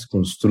mientras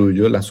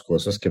construyo las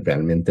cosas que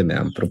realmente me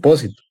dan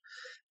propósito.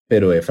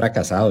 Pero he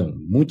fracasado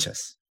en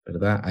muchas,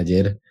 ¿verdad?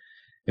 Ayer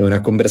en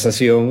una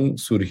conversación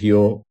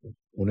surgió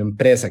una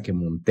empresa que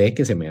monté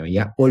que se me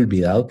había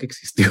olvidado que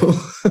existió,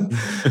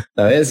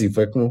 ¿sabes? Y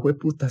fue como, fue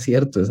puta,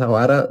 cierto, esa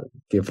vara,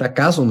 qué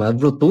fracaso más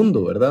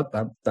rotundo, ¿verdad?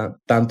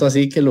 Tanto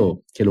así que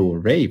lo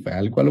borré y fue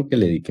algo a lo que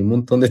le dediqué un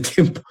montón de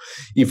tiempo.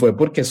 Y fue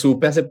porque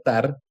supe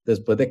aceptar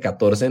después de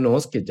 14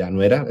 nos que ya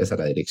no era esa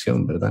la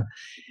dirección, ¿verdad?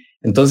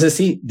 Entonces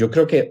sí, yo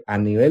creo que a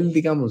nivel,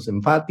 digamos,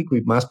 empático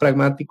y más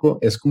pragmático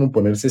es como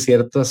ponerse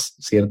ciertos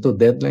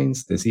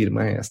deadlines, decir,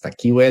 hasta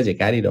aquí voy a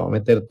llegar y lo voy a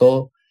meter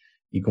todo,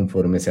 y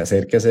conforme se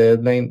acerque ese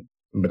deadline,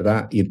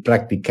 ¿verdad? Ir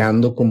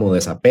practicando como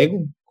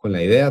desapego con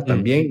la idea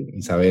también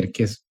y saber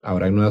que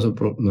habrá nuevas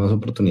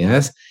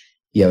oportunidades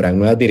y habrá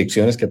nuevas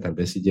direcciones que tal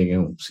vez sí lleguen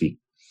a un sí.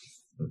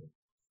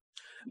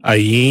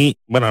 Ahí,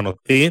 bueno,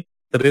 anoté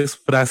 3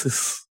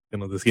 frases que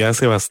nos decía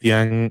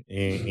Sebastián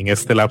en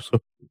este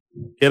lapso,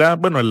 que era,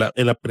 bueno,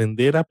 el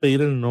aprender a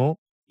pedir el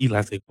no, y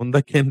la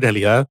segunda que en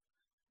realidad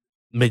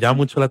me llama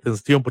mucho la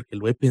atención porque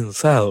lo he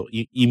pensado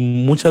y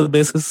muchas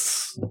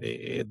veces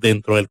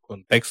dentro del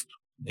contexto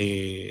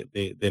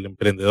del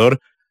emprendedor,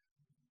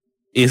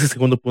 ese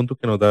segundo punto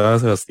que nos daba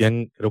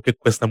Sebastián, creo que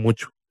cuesta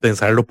mucho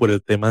pensarlo por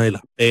el tema del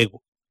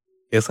apego,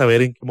 es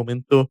saber en qué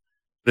momento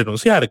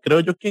renunciar. Creo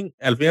yo que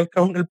al fin y al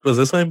cabo en el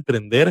proceso de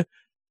emprender,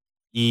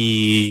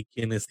 y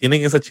quienes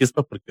tienen esa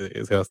chispa,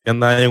 porque Sebastián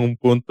da en un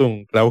punto,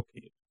 un clavo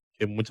que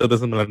muchas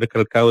veces me lo han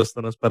recalcado,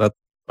 esto no es para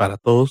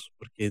todos,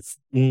 porque es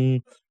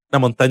una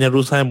montaña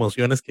rusa de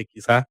emociones que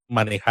quizá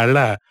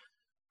manejarla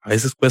a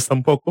veces cuesta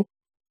un poco,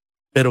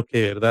 pero que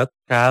de verdad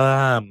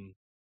cada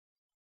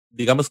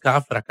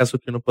fracaso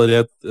que uno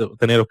podría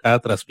tener o cada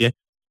traspié,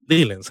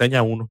 le enseña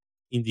a uno,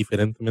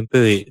 indiferentemente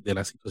de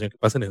la situación que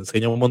pase, le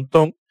enseña un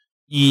montón,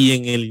 y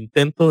en el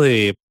intento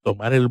de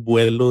tomar el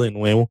vuelo de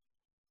nuevo,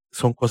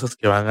 son cosas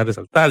que van a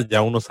resaltar.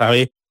 Ya uno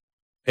sabe,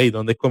 hey,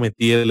 dónde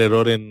cometí el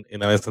error en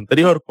la vez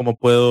anterior, cómo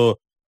puedo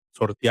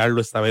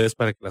sortearlo esta vez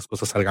para que las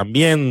cosas salgan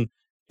bien,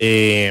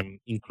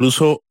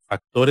 incluso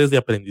factores de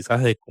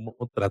aprendizaje de cómo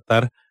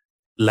tratar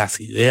las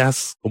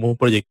ideas, cómo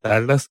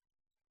proyectarlas.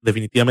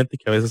 Definitivamente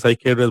que a veces hay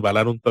que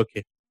resbalar un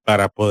toque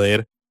para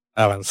poder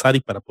avanzar y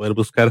para poder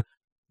buscar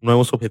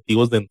nuevos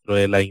objetivos dentro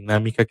de la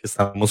dinámica que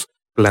estamos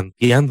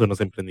planteando en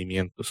los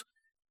emprendimientos.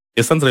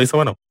 Esta entrevista,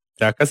 bueno,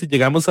 ya casi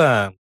llegamos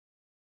a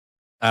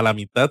la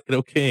mitad.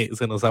 Creo que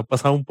se nos ha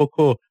pasado un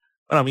poco,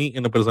 para mí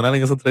en lo personal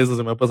en esa entrevista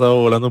se me ha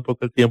pasado volando un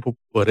poco el tiempo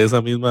por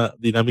esa misma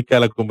dinámica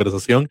de la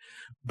conversación.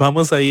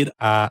 Vamos a ir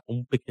a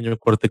un pequeño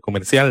corte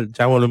comercial,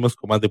 ya volvemos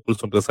con más de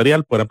Pulso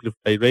Empresarial por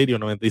Amplify Radio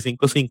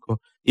 95.5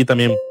 y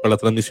también por la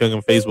transmisión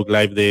en Facebook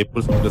Live de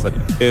Pulso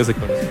Empresarial. Quédese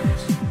con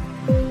nosotros.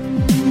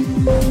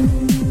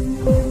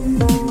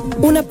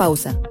 Una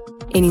pausa.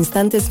 En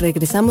instantes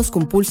regresamos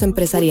con Pulso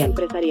Empresarial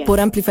por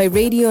Amplify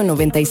Radio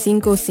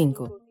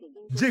 95.5.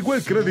 Llegó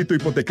el crédito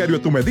hipotecario a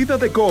tu medida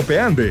de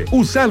Coopeande.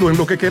 Úsalo en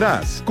lo que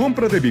querás.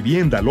 Compra de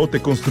vivienda, lote,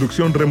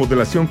 construcción,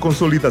 remodelación,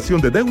 consolidación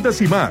de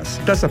deudas y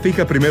más. Tasa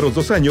fija primeros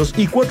 2 años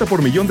y cuota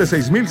por millón de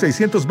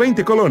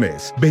 6,620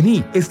 colones.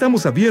 Vení,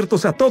 estamos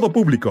abiertos a todo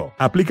público.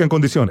 Aplican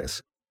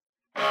condiciones.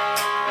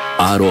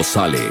 Aros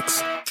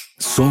Alex.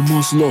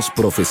 Somos los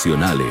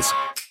profesionales.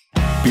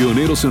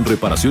 Pioneros en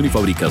reparación y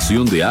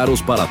fabricación de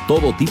aros para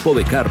todo tipo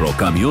de carro,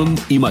 camión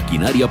y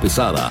maquinaria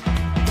pesada.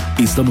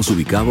 Estamos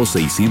ubicados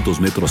 600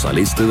 metros al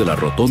este de la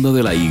rotonda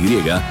de la Y,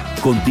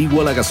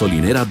 contigua a la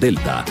gasolinera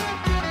Delta.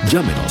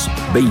 Llámenos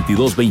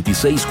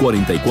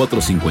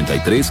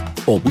 2226-4453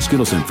 o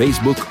búsquenos en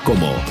Facebook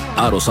como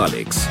Aros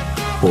Alex,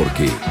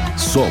 porque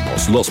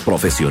somos los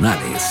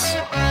profesionales.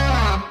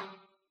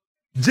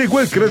 Llegó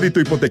el crédito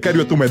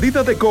hipotecario a tu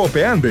medida de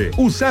Coopeande.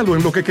 Úsalo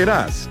en lo que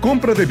querás.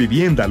 Compra de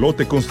vivienda,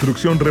 lote,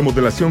 construcción,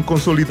 remodelación,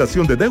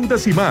 consolidación de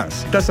deudas y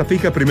más. Tasa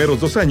fija primeros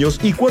 2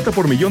 años y cuota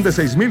por millón de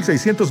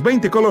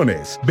 6,620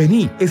 colones.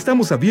 Vení,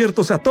 estamos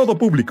abiertos a todo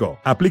público.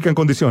 Aplican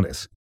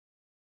condiciones.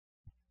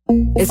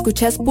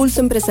 Escuchás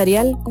Pulso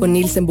Empresarial con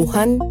Nilsen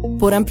Buján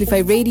por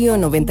Amplify Radio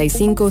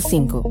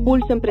 95.5.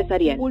 Pulso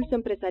Empresarial. Pulso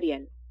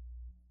Empresarial.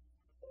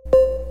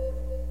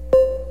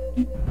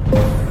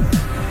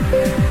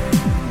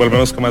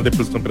 Volvemos con más de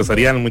Pulso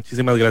Empresarial.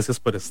 Muchísimas gracias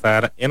por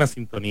estar en la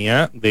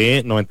sintonía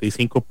de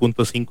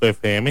 95.5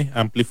 FM,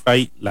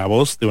 Amplify, la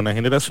voz de una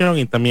generación,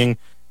 y también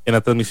en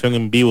la transmisión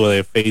en vivo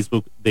de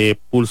Facebook de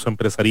Pulso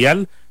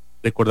Empresarial.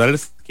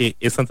 Recordarles que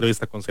esta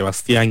entrevista con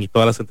Sebastián y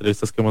todas las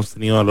entrevistas que hemos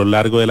tenido a lo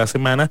largo de la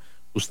semana,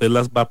 usted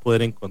las va a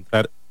poder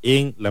encontrar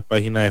en la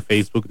página de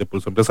Facebook de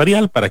Pulso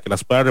Empresarial para que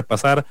las pueda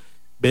repasar,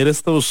 ver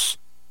estos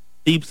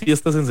tips y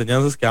estas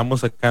enseñanzas que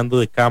vamos sacando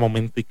de cada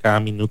momento y cada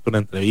minuto en la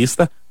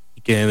entrevista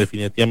y que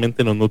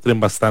definitivamente nos nutren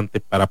bastante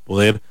para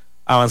poder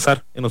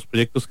avanzar en los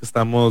proyectos que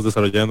estamos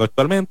desarrollando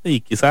actualmente y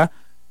quizá,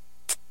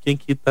 quién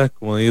quita,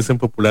 como dicen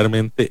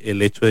popularmente,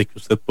 el hecho de que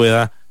usted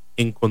pueda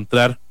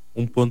encontrar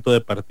un punto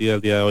de partida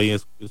el día de hoy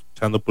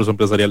escuchando Pulso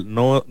Empresarial.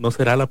 No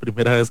será la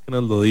primera vez que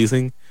nos lo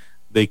dicen,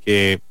 de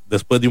que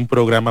después de un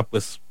programa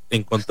pues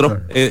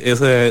encontró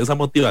esa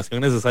motivación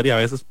necesaria a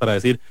veces para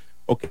decir,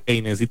 ok,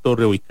 necesito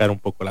reubicar un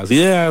poco las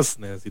ideas,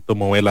 necesito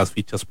mover las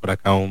fichas por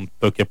acá un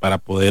toque para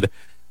poder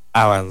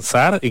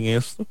avanzar en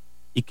esto,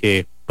 y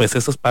que pues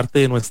eso es parte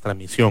de nuestra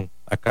misión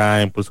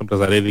acá en Pulso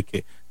Empresarial y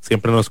que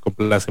siempre nos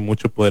complace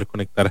mucho poder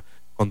conectar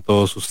con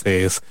todos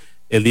ustedes.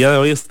 El día de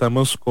hoy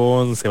estamos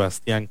con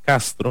Sebastián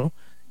Castro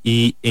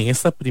y en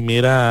esta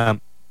primera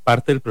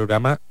parte del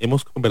programa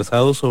hemos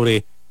conversado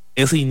sobre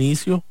ese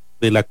inicio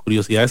de la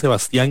curiosidad de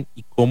Sebastián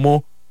y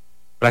cómo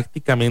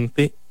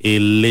prácticamente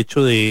el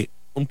hecho de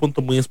un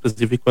punto muy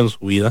específico en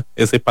su vida,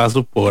 ese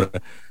paso por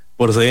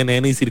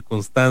CNN y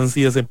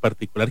circunstancias en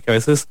particular, que a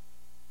veces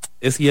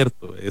es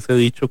cierto, ese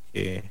dicho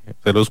que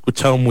se lo he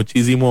escuchado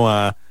muchísimo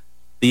a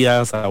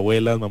tías,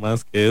 abuelas,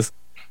 mamás, que es: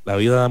 la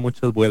vida da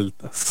muchas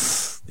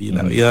vueltas y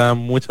la vida da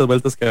muchas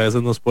vueltas que a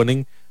veces nos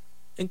ponen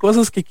en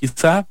cosas que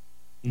quizá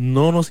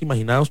no nos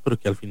imaginamos, pero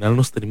que al final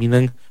nos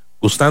terminan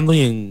gustando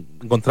y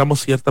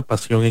encontramos cierta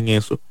pasión en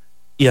eso,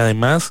 y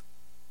además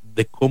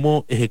de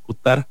cómo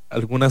ejecutar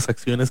algunas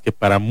acciones que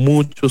para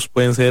muchos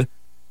pueden ser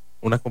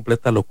una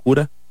completa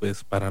locura,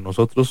 pues para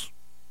nosotros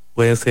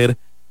puede ser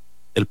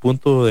el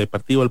punto de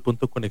partida, el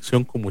punto de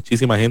conexión con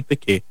muchísima gente.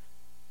 Que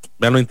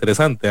vean lo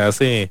interesante,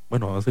 ¿hace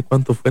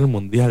cuánto fue el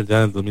mundial?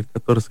 Ya en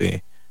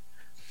 2014,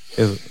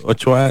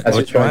 8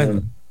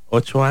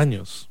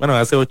 años. Bueno,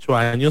 hace 8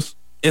 años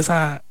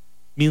esa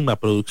misma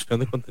producción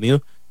de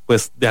contenido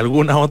pues de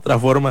alguna u otra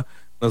forma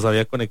nos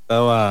había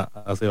conectado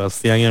a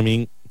Sebastián y a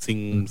mí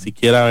sin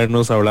siquiera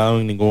habernos hablado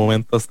en ningún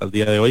momento hasta el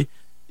día de hoy,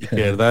 y que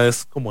de verdad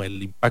es como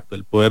el impacto,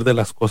 el poder de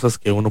las cosas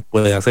que uno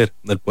puede hacer,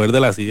 el poder de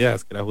las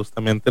ideas, que era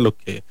justamente lo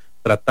que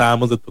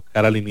tratábamos de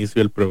tocar al inicio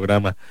del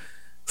programa.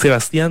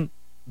 Sebastián,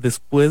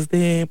 después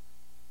de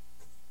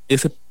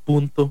ese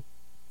punto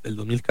del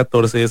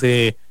 2014,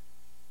 ese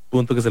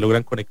punto que se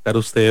logran conectar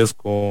ustedes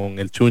con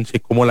el Chunche,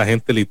 cómo la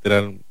gente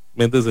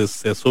literalmente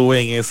se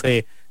sube en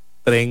ese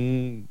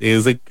tren,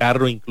 ese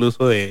carro,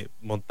 incluso de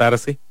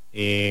montarse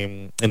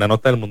en la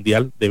nota del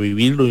mundial, de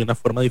vivirlo de una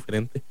forma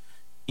diferente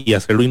y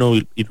hacerlo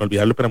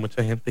inolvidable para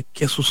mucha gente.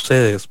 ¿Qué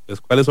sucede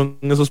después? ¿Cuáles son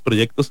esos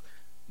proyectos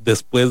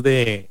después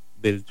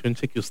del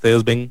Chunche que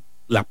ustedes ven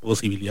la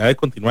posibilidad de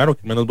continuar, o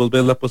que menos vos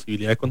ves la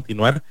posibilidad de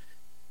continuar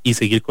y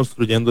seguir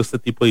construyendo este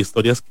tipo de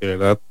historias que de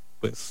verdad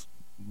pues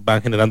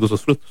van generando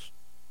esos frutos?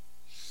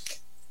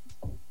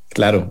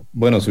 Claro,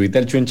 bueno, Subite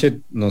al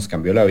Chunche nos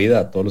cambió la vida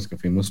a todos los que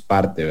fuimos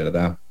parte,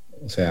 ¿verdad?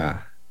 O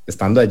sea,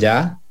 estando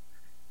allá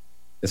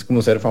es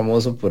como ser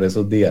famoso por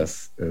esos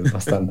días. Es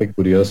bastante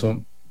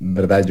curioso,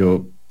 ¿verdad?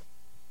 Yo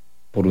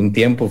por un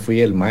tiempo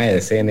fui el mae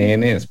de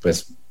CNN,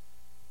 después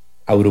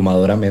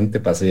abrumadoramente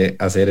pasé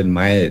a ser el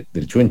mae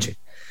del Chunche,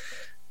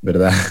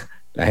 ¿verdad?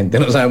 La gente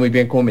no sabe muy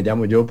bien cómo me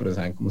llamo yo, pero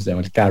saben cómo se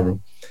llama el carro.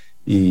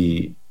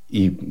 Y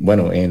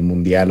bueno, en el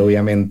mundial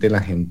obviamente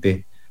la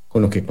gente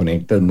con lo que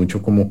conecta es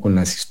mucho como con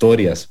las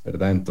historias,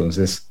 ¿verdad?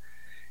 Entonces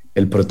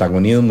el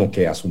protagonismo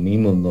que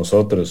asumimos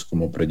nosotros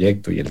como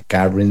proyecto y el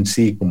carro en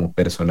sí como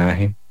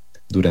personaje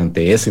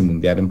durante ese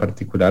mundial en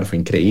particular fue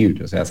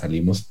increíble. O sea,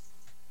 salimos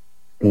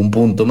un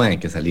punto, mae,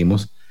 que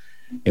salimos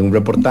en un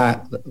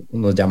reportaje,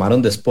 nos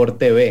llamaron de Sport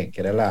TV,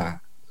 que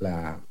era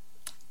la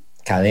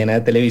cadena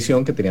de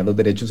televisión que tenía los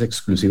derechos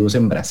exclusivos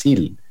en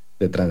Brasil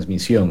de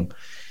transmisión,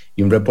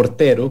 y un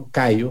reportero,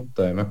 Cayo,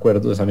 todavía me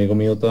acuerdo, es amigo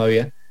mío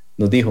todavía,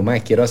 nos dijo: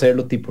 mae, quiero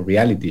hacerlo tipo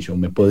reality show,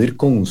 me puedo ir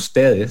con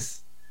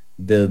ustedes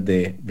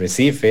desde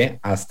Recife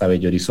hasta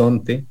Belo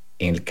Horizonte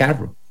en el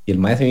carro. Y el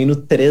mae se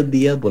vino 3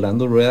 días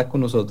volando rueda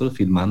con nosotros,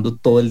 filmando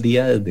todo el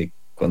día, desde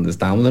cuando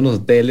estábamos en los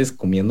hoteles,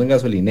 comiendo en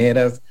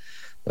gasolineras,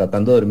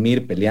 tratando de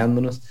dormir,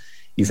 peleándonos,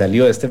 y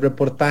salió este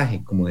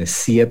reportaje como de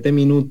 7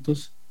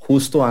 minutos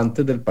justo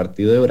antes del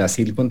partido de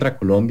Brasil contra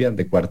Colombia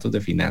de cuartos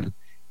de final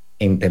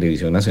en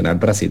Televisión Nacional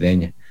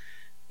Brasileña.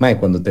 Mae,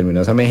 cuando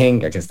terminó esa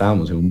mejenga, que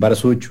estábamos en un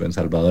barsucho en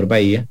Salvador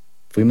Bahía,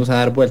 fuimos a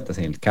dar vueltas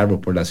en el carro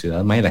por la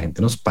ciudad, mae, la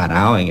gente nos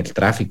paraba en el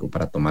tráfico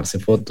para tomarse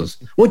fotos.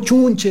 ¡Oh,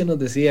 Chunche!, nos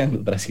decían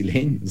los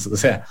brasileños. O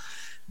sea,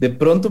 de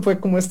pronto fue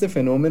como este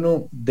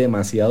fenómeno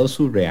demasiado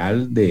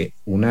surreal de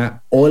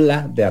una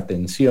ola de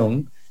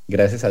atención,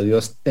 gracias a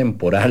Dios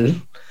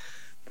temporal,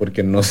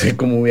 porque no sé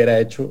cómo hubiera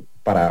hecho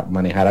para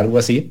manejar algo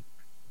así.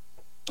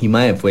 Y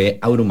mae, fue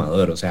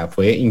abrumador. O sea,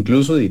 fue,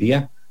 incluso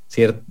diría,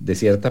 de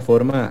cierta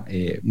forma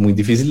muy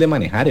difícil de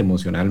manejar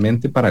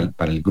emocionalmente para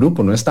el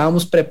grupo. No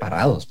estábamos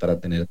preparados para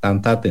tener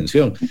tanta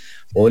atención.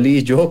 Oli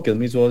y yo, que es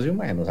mi socio,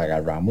 man, nos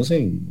agarramos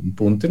en un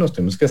punto y nos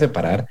tuvimos que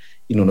separar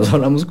y no nos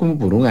hablamos como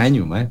por un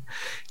año, man.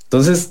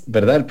 Entonces,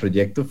 ¿verdad? El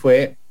proyecto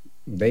fue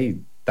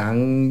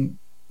tan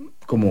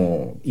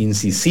como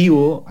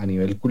incisivo a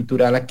nivel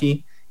cultural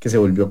aquí, que se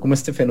volvió como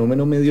este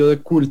fenómeno medio de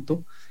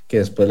culto, que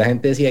después la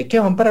gente decía, ¿qué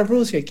van para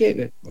Rusia?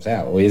 ¿Qué? O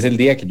sea, hoy es el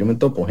día que yo me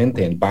topo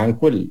gente en el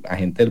banco, el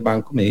agente del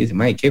banco me dice,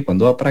 May, ¿qué?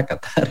 ¿Cuándo va para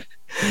Qatar?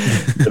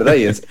 ¿Verdad?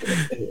 Y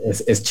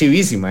es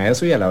chivísima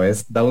eso, y a la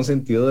vez da un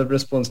sentido de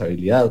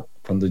responsabilidad.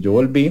 Cuando yo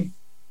volví,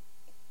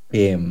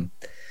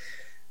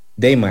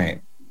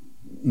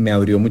 me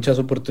abrió muchas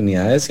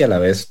oportunidades, y a la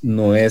vez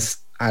no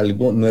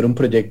era un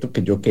proyecto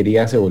que yo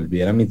quería se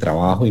volviera mi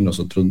trabajo, y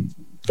nosotros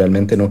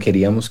realmente no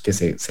queríamos que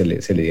se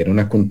le diera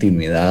una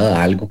continuidad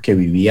a algo que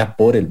vivía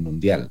por el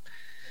mundial.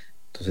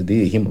 Entonces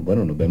dijimos,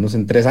 bueno, nos vemos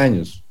en 3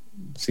 años,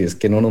 si es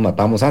que no nos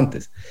matamos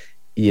antes.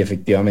 Y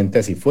efectivamente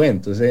así fue.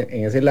 Entonces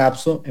en ese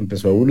lapso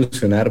empezó a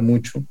evolucionar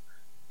mucho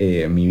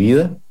mi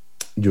vida.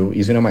 Yo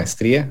hice una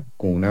maestría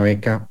con una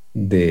beca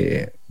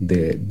de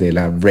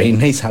la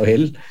reina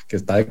Isabel, que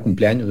está de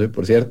cumpleaños hoy,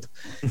 por cierto,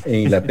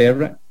 en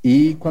Inglaterra.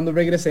 Y cuando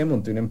regresé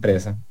monté una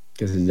empresa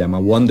que se llama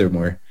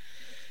Wondermore,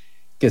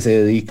 que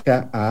se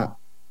dedica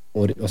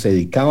se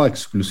dedicaba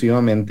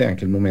exclusivamente en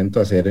aquel momento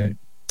a hacer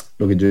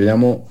lo que yo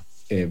llamo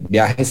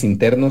viajes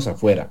internos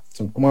afuera.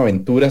 Son como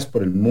aventuras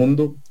por el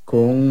mundo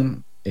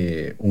con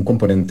un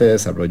componente de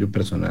desarrollo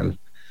personal.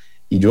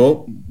 Y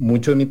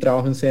mucho de mi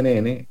trabajo en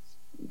CNN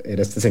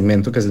era este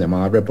segmento que se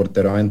llamaba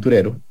Reportero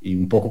Aventurero, y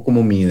un poco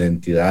como mi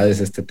identidad es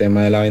este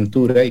tema de la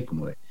aventura,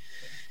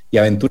 y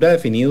aventura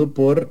definido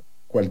por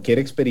cualquier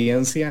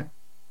experiencia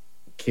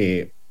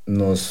que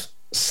nos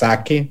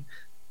saque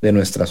de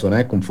nuestra zona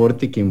de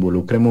confort y que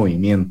involucre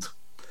movimiento,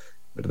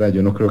 ¿verdad?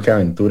 Yo no creo que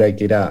aventura hay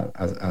que ir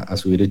a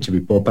subir el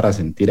chipipó para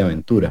sentir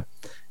aventura.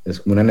 Es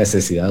como una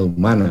necesidad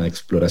humana de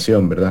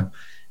exploración, ¿verdad?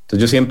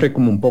 Entonces yo siempre,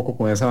 como un poco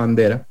con esa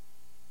bandera,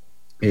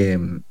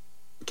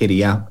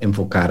 quería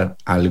enfocar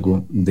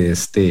algo de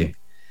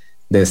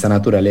esta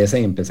naturaleza,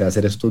 y empecé a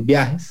hacer estos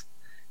viajes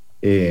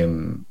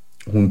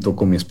junto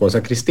con mi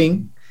esposa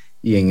Christine.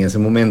 Y en ese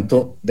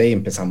momento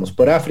empezamos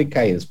por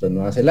África y después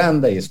Nueva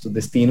Zelanda, y estos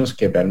destinos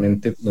que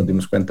realmente nos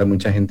dimos cuenta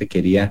mucha gente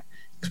quería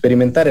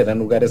experimentar. Eran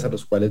lugares a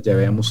los cuales ya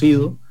habíamos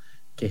ido,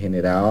 que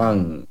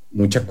generaban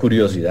mucha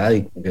curiosidad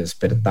y que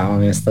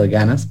despertaban estas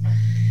ganas.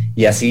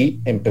 Y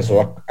así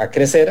empezó a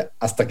crecer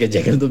hasta que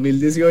llega el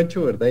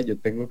 2018, ¿verdad? Y yo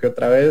tengo que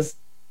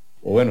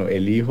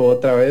elijo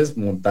otra vez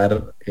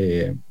montar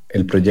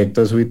el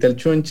proyecto de Subite al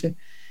Chunche.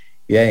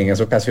 Y en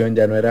esa ocasión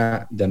ya no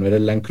era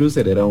el Land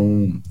Cruiser, era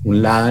un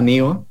Lada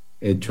Niva,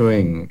 hecho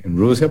en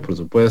Rusia, por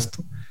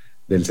supuesto,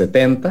 del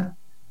 70,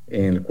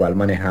 en el cual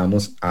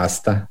manejamos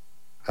hasta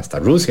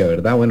Rusia,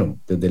 ¿verdad? Bueno,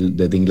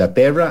 desde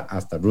Inglaterra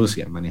hasta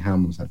Rusia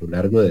manejamos a lo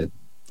largo de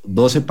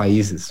 12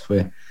 países.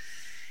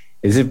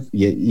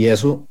 Y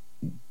eso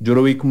yo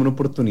lo vi como una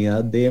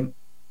oportunidad de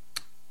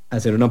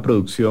hacer una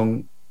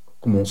producción,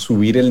 como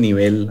subir el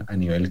nivel a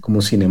nivel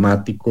como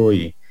cinemático,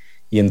 y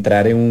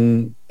entrar en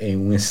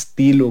un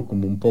estilo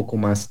como un poco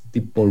más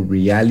tipo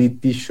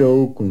reality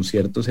show, con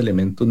ciertos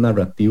elementos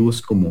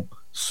narrativos como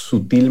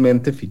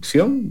sutilmente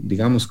ficción,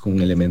 digamos,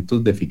 con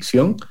elementos de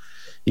ficción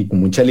y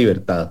con mucha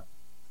libertad.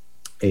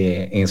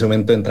 En ese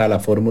momento entra la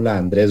fórmula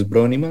Andrés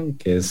Broniman,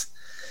 que es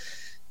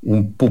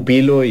un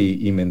pupilo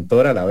y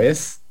mentor a la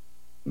vez,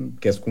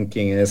 que es con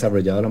quien he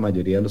desarrollado la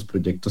mayoría de los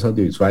proyectos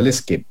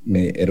audiovisuales, que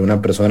era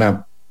una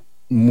persona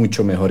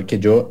mucho mejor que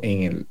yo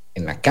en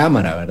la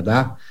cámara,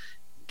 ¿verdad?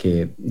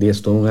 Que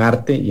es todo un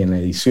arte, y en la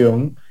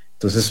edición.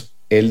 Entonces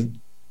él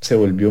se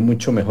volvió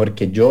mucho mejor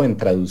que yo en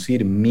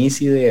traducir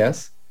mis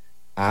ideas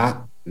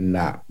a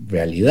la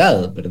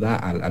realidad, ¿verdad?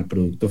 Al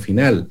producto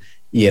final,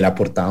 y él ha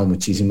aportado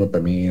muchísimo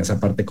también en esa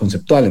parte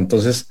conceptual.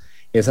 Entonces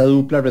esa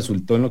dupla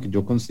resultó en lo que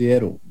yo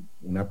considero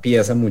una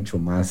pieza mucho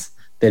más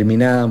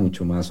terminada,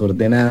 mucho más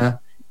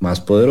ordenada,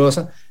 más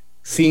poderosa,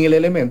 sin el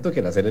elemento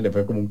que la serie le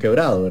fue como un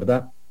quebrado,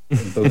 ¿verdad?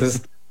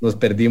 Entonces nos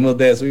perdimos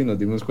de eso y nos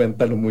dimos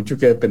cuenta lo mucho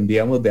que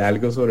dependíamos de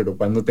algo sobre lo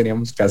cual no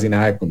teníamos casi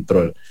nada de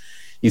control.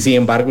 Y sin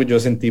embargo yo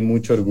sentí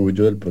mucho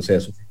orgullo del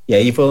proceso, y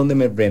ahí fue donde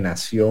me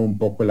renació un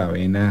poco la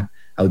vena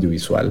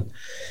audiovisual.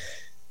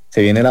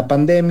 Se viene la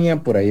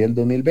pandemia, por ahí el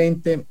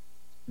 2020,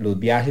 los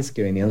viajes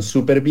que venían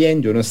súper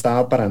bien, yo no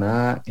estaba para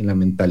nada en la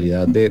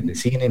mentalidad de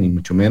cine, ni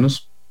mucho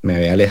menos, me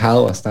había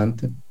alejado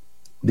bastante.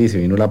 Dice,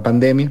 vino la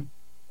pandemia,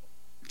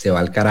 se va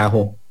al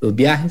carajo los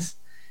viajes,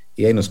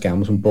 y ahí nos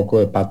quedamos un poco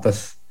de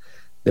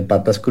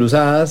patas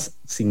cruzadas,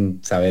 sin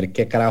saber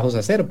qué carajos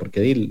hacer,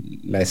 porque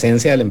la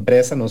esencia de la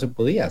empresa no se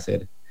podía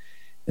hacer.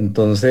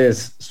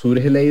 Entonces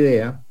surge la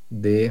idea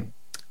de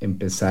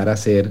empezar a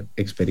hacer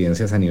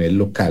experiencias a nivel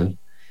local,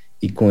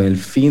 y con el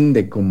fin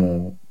de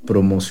como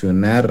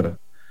promocionar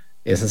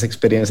esas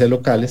experiencias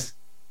locales,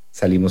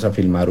 salimos a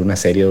filmar una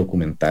serie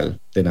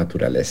documental de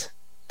naturaleza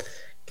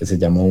que se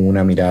llamó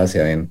Una mirada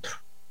hacia adentro.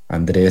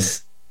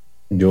 Andrés,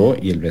 yo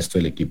y el resto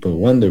del equipo de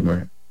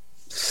Wondermore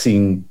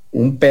sin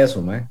un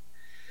peso, mae.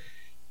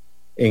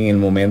 En el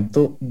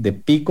momento de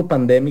pico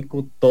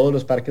pandémico, todos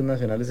los parques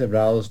nacionales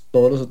cerrados,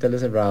 todos los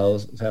hoteles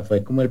cerrados, o sea,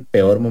 fue como el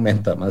peor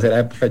momento, además era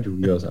época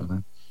lluviosa,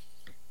 mae.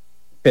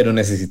 Pero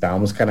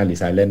necesitábamos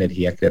canalizar la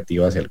energía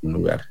creativa hacia algún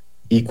lugar.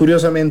 Y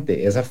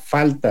curiosamente, esa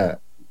falta,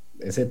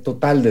 ese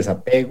total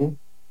desapego,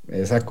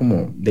 esa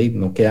como,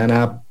 no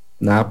queda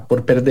nada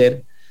por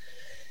perder,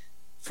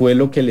 fue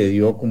lo que le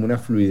dio como una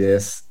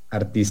fluidez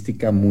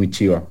artística muy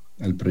chiva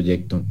al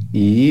proyecto.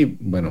 Y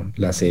bueno,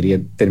 la serie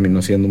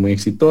terminó siendo muy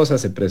exitosa,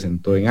 se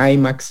presentó en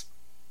IMAX,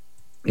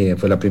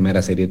 fue la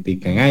primera serie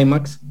tica en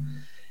IMAX,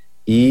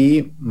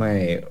 y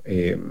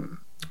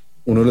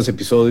uno de los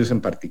episodios en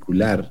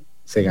particular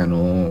se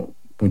ganó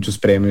muchos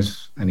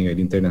premios a nivel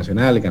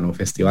internacional, ganó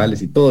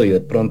festivales y todo, y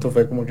de pronto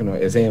fue como que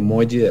ese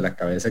emoji de la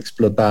cabeza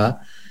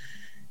explotada,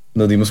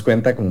 nos dimos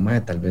cuenta como,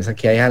 tal vez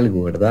aquí hay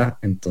algo, ¿verdad?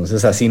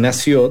 Entonces así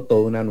nació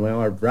toda una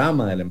nueva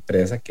rama de la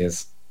empresa que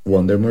es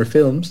Wondermore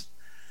Films,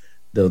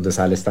 de donde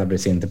sale esta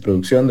reciente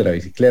producción de la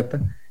bicicleta,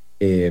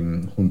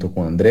 junto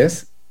con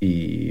Andrés,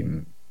 y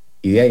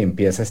de ahí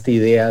empieza esta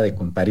idea de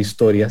contar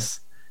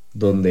historias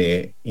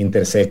donde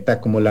intersecta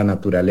como la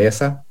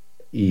naturaleza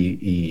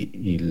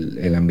y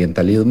el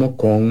ambientalismo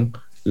con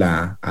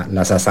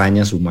las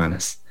hazañas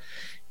humanas.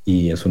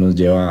 Y eso nos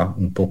lleva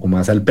un poco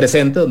más al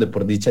presente, donde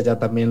por dicha ya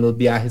también los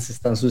viajes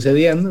están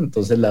sucediendo,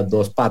 entonces las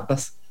dos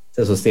patas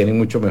se sostienen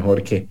mucho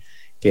mejor que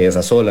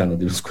esa sola. Nos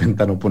dimos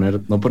cuenta no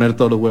poner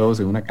todos los huevos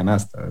en una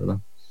canasta, ¿verdad?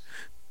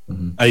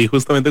 Uh-huh. Ahí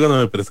justamente cuando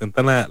me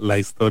presentan la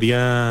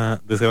historia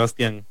de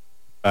Sebastián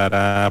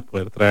para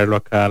poder traerlo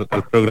acá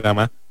al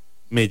programa,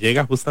 me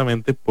llega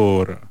justamente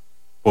por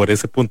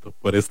ese punto,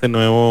 por esta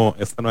nueva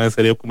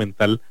serie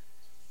documental,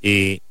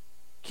 que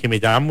me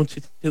llama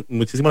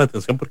muchísimo la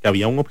atención porque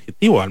había un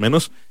objetivo, al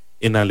menos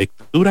en la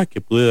lectura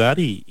que pude dar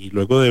y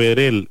luego de ver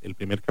el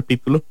primer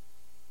capítulo,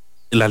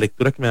 la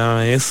lectura que me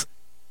daba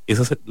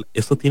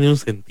esto tiene un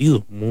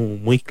sentido muy,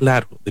 muy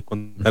claro de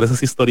contar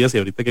esas historias. Y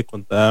ahorita que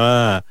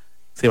contaba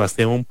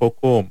Sebastián un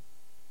poco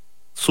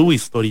su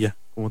historia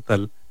como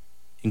tal,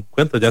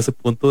 encuentro ya ese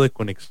punto de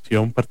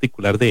conexión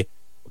particular de,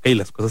 ok,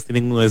 las cosas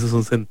tienen a veces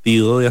un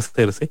sentido de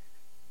hacerse,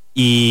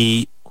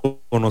 y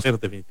conocer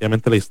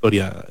definitivamente la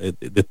historia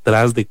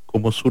detrás de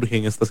cómo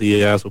surgen estas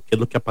ideas o qué es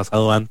lo que ha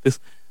pasado antes,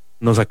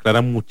 nos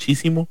aclara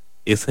muchísimo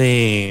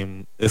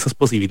esas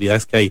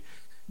posibilidades que hay.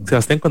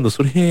 Sebastián, cuando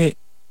surge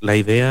la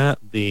idea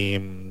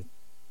de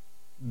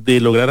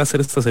lograr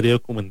hacer esta serie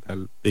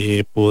documental,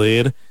 de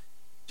poder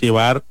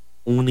llevar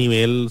un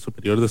nivel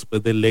superior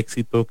después del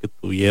éxito que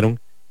tuvieron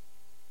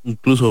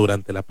incluso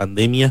durante la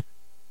pandemia,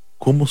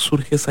 ¿cómo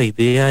surge esa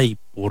idea y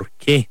por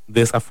qué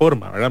de esa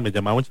forma? ¿Verdad? Me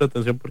llamaba mucho la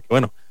atención porque,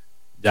 bueno,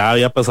 ya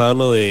había pasado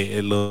lo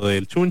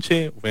del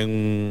chunche, fue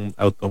un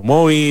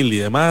automóvil y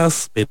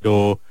demás,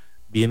 pero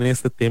viene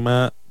este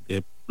tema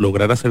de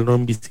lograr hacerlo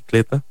en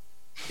bicicleta,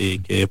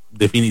 que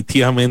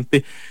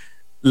definitivamente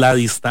la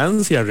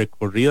distancia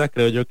recorrida,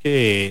 creo yo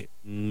que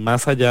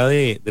más allá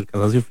del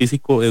cansancio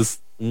físico, es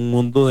un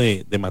mundo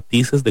de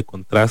matices, de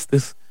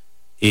contrastes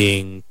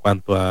en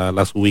cuanto a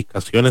las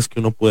ubicaciones que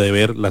uno puede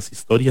ver, las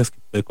historias que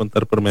puede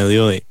contar por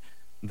medio de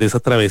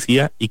esa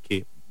travesía. Y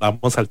que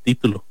vamos al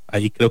título.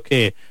 Ahí creo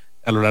que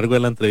a lo largo de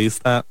la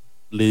entrevista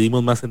le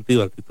dimos más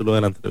sentido al título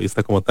de la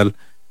entrevista como tal.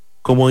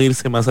 Cómo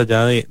irse más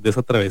allá de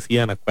esa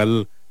travesía en la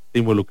cual te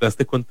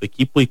involucraste con tu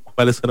equipo y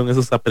cuáles fueron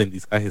esos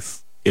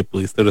aprendizajes que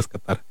pudiste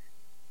rescatar.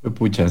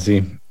 Pucha,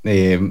 sí.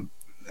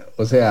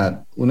 O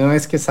sea, una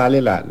vez que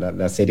sale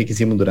la serie que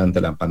hicimos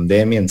durante la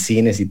pandemia en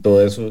cines y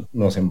todo eso,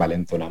 nos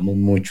envalentonamos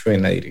mucho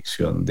en la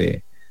dirección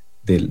de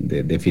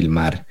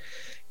filmar.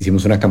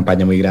 Hicimos una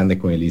campaña muy grande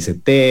con el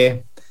ICT,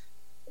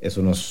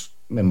 eso nos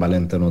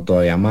envalentonó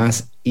todavía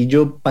más. Y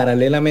yo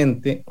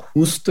paralelamente,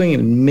 justo en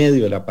el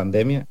medio de la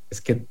pandemia,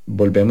 es que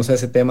volvemos a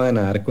ese tema de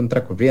nadar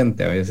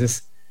contracorriente. A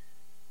veces,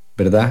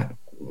 ¿verdad?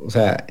 O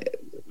sea,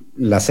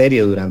 la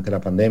serie durante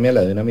la pandemia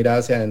la de una mirada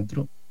hacia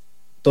adentro.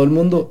 Todo el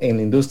mundo en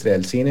la industria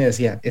del cine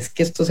decía, es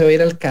que esto se va a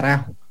ir al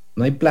carajo,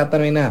 no hay plata,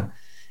 no hay nada.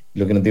 Y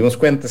lo que nos dimos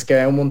cuenta es que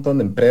había un montón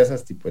de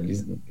empresas, tipo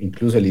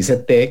incluso el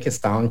ICT, que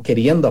estaban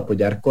queriendo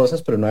apoyar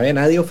cosas, pero no había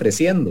nadie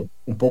ofreciendo,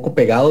 un poco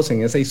pegados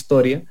en esa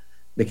historia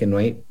de que no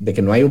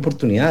hay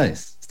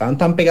oportunidades. Estaban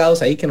tan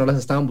pegados ahí que no las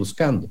estaban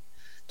buscando.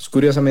 Entonces,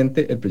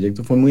 curiosamente, el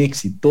proyecto fue muy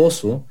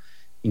exitoso,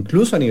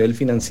 incluso a nivel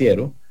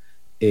financiero,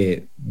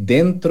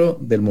 dentro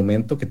del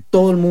momento que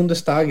todo el mundo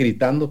estaba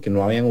gritando que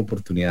no habían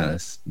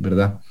oportunidades,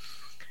 ¿verdad?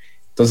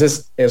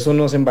 Entonces, eso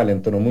nos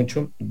envalentonó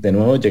mucho. De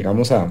nuevo,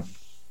 llegamos a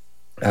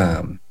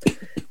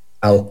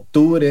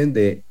octubre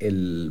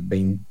del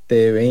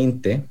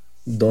 2020,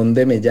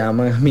 donde me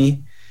llaman a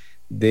mí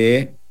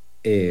de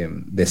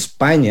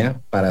España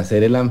para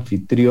ser el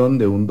anfitrión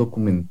de un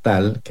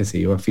documental que se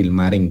iba a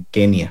filmar en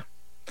Kenia.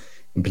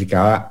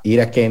 Implicaba ir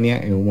a Kenia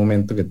en un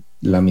momento que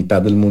la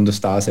mitad del mundo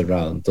estaba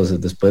cerrado. Entonces,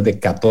 después de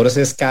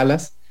 14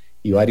 escalas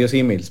y varios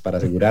emails para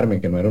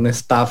asegurarme que no era una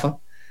estafa,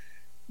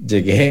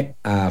 llegué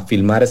a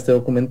filmar este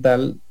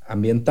documental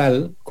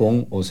ambiental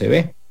con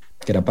OCB,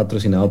 que era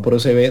patrocinado por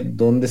OCB,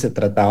 donde se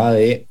trataba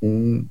de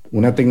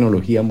una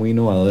tecnología muy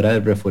innovadora de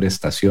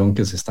reforestación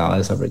que se estaba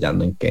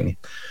desarrollando en Kenia.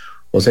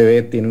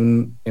 OCB tiene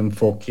un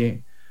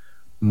enfoque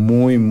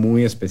muy,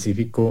 muy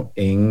específico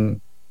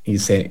en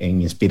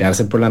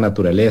inspirarse por la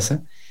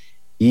naturaleza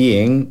y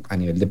a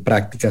nivel de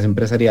prácticas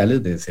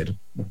empresariales, de ser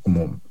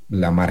como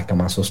la marca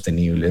más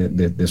sostenible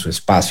de su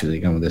espacio,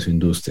 digamos, de su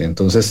industria.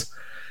 Entonces,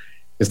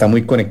 están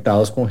muy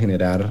conectados con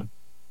generar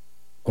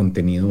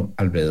contenido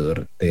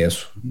alrededor de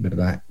eso,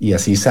 ¿verdad? Y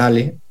así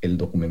sale el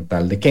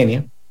documental de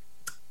Kenia.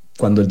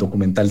 Cuando el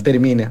documental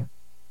termina,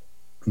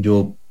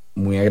 yo,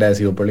 muy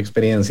agradecido por la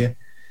experiencia,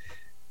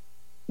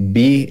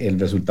 vi el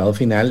resultado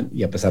final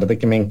y a pesar de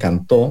que me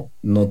encantó,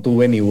 no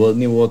tuve ni voz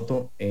ni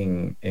voto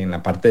en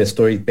la parte de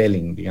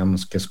storytelling,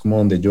 digamos, que es como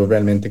donde yo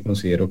realmente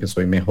considero que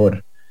soy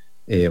mejor,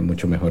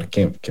 mucho mejor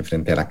que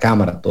frente a la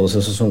cámara. Todos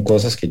esos son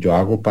cosas que yo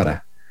hago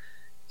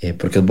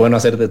porque es bueno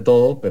hacer de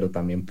todo, pero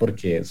también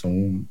porque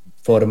son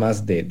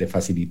formas de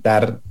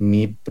facilitar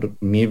mi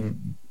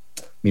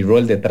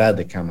rol detrás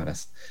de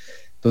cámaras.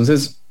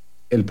 Entonces,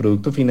 el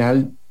producto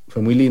final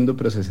fue muy lindo,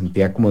 pero se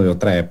sentía como de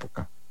otra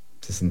época.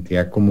 Se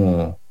sentía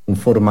como un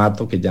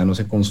formato que ya no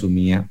se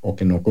consumía o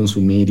que no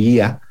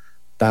consumiría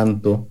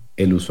tanto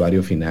el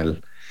usuario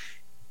final.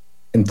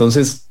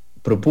 Entonces,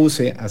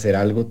 propuse hacer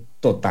algo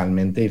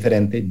totalmente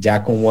diferente,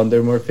 ya con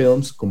Wondermore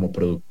Films como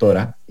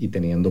productora y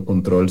teniendo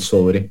control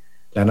sobre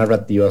la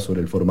narrativa,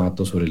 sobre el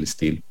formato, sobre el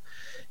estilo.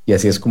 Y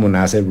así es como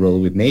nace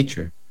Roll with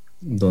Nature,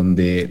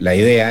 donde la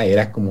idea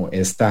era como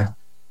esta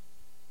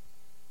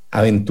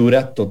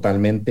aventura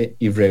totalmente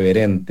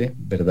irreverente,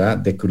 ¿verdad?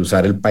 De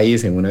cruzar el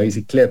país en una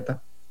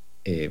bicicleta.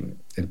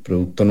 El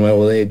producto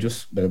nuevo de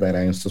ellos, ¿verdad?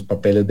 Eran estos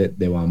papeles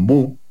de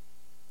bambú.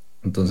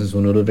 Entonces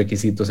uno de los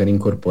requisitos era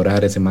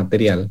incorporar ese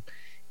material.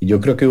 Y yo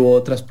creo que hubo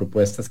otras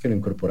propuestas que lo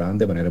incorporaban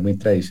de manera muy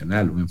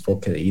tradicional, un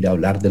enfoque de ir a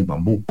hablar del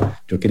bambú.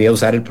 Yo quería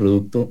usar el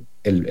producto,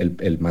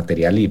 el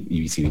material y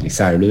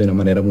visibilizarlo de una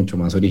manera mucho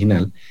más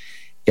original.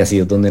 Y así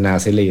es donde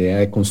nace la idea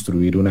de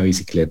construir una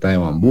bicicleta de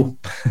bambú.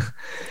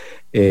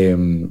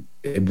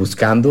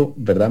 Buscando,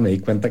 ¿verdad? Me di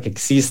cuenta que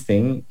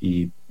existen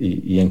y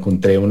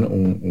encontré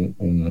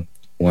un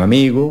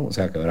amigo, o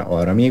sea, que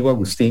ahora amigo,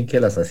 Agustín, que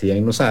las hacía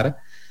en Nosara,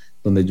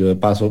 donde yo de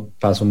paso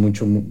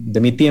mucho de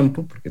mi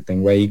tiempo, porque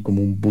tengo ahí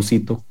como un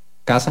busito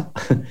casa,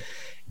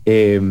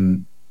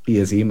 y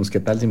decidimos, ¿qué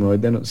tal si me voy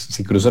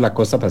si cruzo la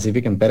costa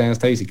pacífica entera en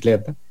esta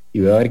bicicleta y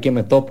voy a ver qué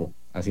me topo?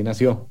 Así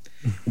nació.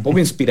 Un poco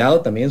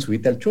inspirado también en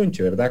Subite al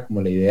Chunche, ¿verdad?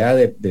 Como la idea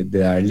de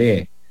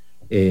darle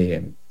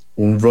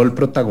un rol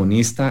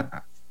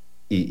protagonista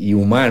y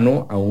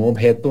humano a un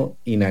objeto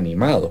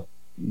inanimado,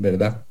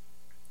 ¿verdad?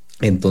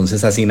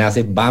 Entonces así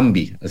nace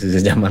Bambi, así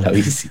se llama la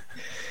bici.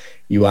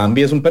 Y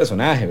Bambi es un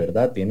personaje,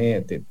 ¿verdad?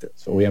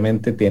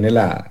 Obviamente tiene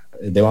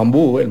de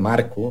bambú, el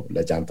marco,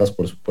 las llantas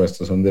por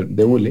supuesto son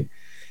de hule,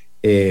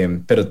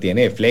 pero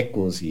tiene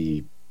flecos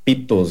y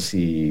pitos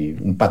y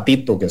un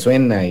patito que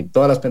suena y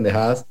todas las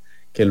pendejadas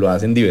que lo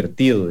hacen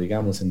divertido,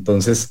 digamos.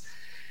 Entonces,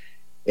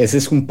 ese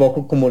es un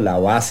poco como la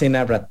base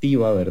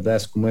narrativa, ¿verdad?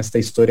 Es como esta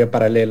historia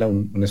paralela,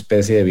 una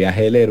especie de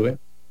viaje del héroe,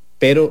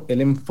 pero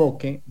el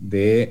enfoque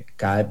de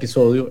cada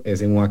episodio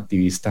es en un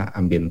activista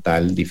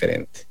ambiental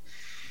diferente.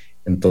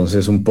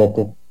 Entonces, un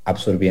poco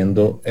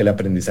absorbiendo el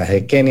aprendizaje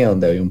de Kenia,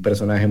 donde había un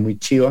personaje muy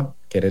chiva,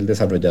 que era el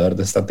desarrollador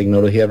de esta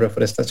tecnología de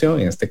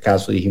reforestación. En este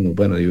caso dijimos,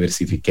 bueno,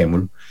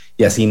 diversifiquémoslo.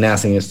 Y así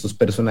nacen estos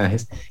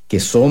personajes, que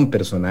son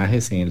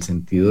personajes en el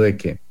sentido de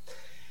que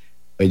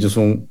ellos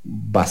son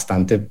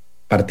bastante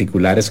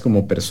particulares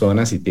como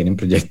personas y tienen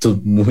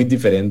proyectos muy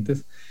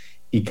diferentes.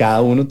 Y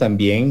cada uno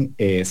también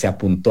se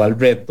apuntó al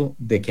reto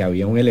de que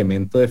había un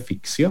elemento de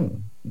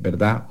ficción,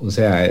 ¿verdad? O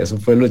sea, eso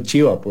fue lo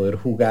chivo, poder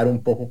jugar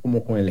un poco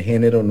como con el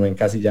género, no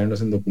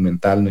encasillarnos en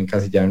documental, no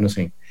encasillarnos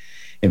en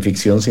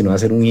ficción, sino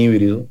hacer un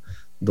híbrido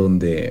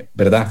donde,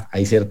 ¿verdad?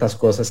 Hay ciertas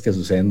cosas que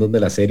suceden donde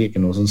la serie que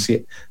no son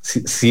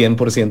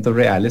 100%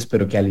 reales,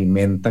 pero que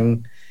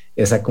alimentan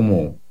esa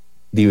como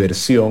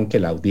diversión que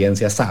la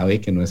audiencia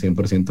sabe que no es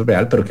 100%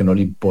 real, pero que no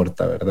le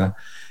importa, ¿verdad?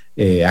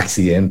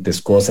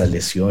 Accidentes, cosas,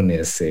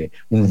 lesiones,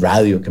 un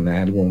radio que me da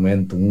en algún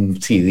momento, un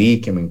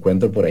CD que me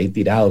encuentro por ahí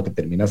tirado que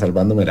termina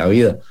salvándome la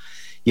vida.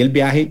 Y el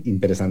viaje,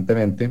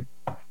 interesantemente,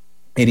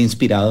 era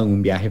inspirado en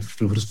un viaje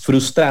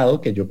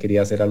frustrado que yo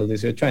quería hacer a los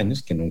 18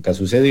 años, que nunca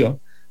sucedió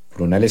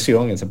por una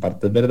lesión, esa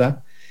parte es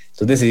verdad.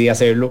 Entonces decidí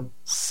hacerlo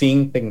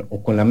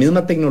con la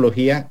misma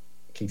tecnología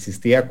que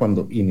existía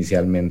cuando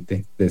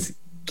inicialmente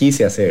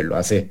quise hacerlo,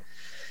 hace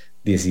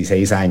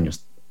 16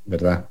 años,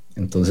 ¿verdad?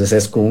 Entonces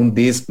es con un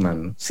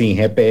Discman, sin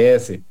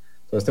GPS,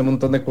 todo este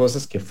montón de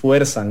cosas que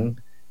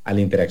fuerzan a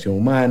la interacción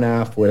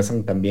humana,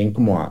 fuerzan también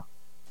como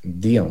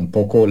un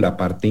poco la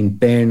parte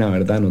interna,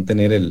 ¿verdad? No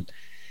tener el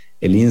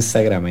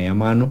Instagram ahí a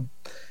mano.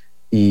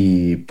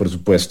 Y por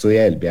supuesto,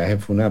 el viaje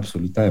fue una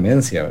absoluta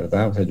demencia,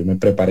 ¿verdad? O sea, yo me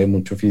preparé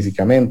mucho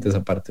físicamente,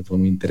 esa parte fue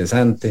muy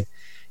interesante.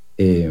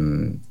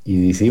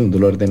 Y sí, un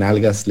dolor de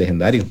nalgas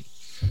legendario.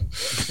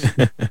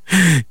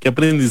 ¿Qué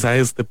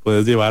aprendizajes te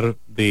puedes llevar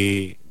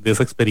de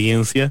esa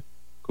experiencia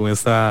con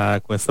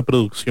esta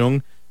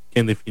producción? que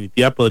en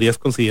definitiva podrías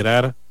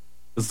considerar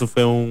esto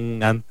fue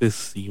un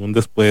antes y un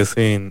después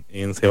en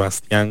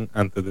Sebastián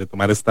antes de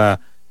tomar esta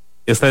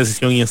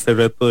decisión y este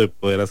reto de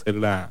poder hacer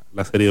la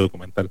serie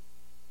documental?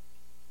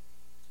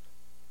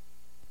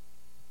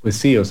 Pues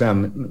sí, o sea,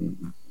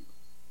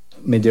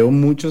 me llevo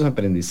muchos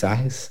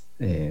aprendizajes.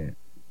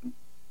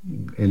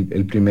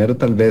 El primero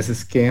tal vez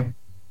es que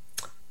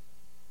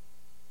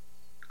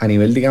a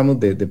nivel, digamos,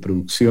 de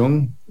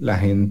producción, la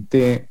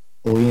gente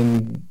hoy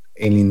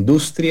en la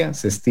industria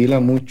se estila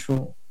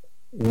mucho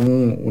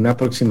una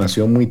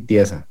aproximación muy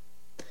tiesa.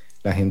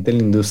 La gente en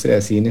la industria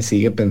de cine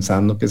sigue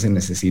pensando que se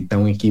necesita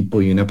un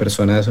equipo y una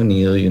persona de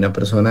sonido y una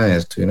persona de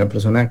esto y una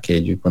persona de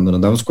aquello. Y cuando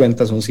nos damos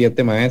cuenta son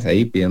 7 maes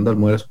ahí pidiendo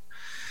almuerzo,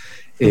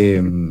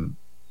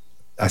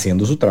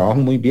 haciendo su trabajo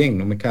muy bien,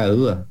 no me cabe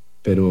duda.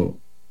 Pero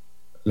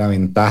la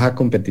ventaja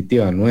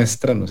competitiva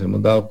nuestra, nos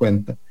hemos dado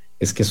cuenta,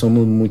 es que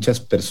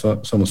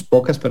somos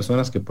pocas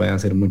personas que pueden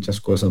hacer muchas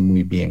cosas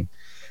muy bien.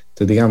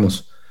 Entonces,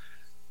 digamos,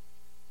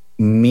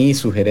 mi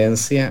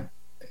sugerencia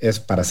es,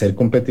 para ser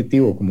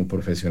competitivo como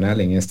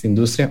profesional en esta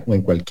industria o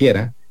en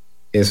cualquiera,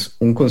 es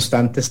un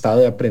constante estado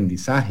de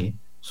aprendizaje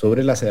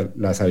sobre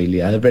las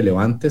habilidades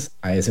relevantes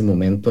a ese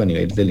momento a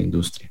nivel de la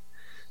industria.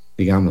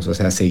 Digamos, o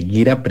sea,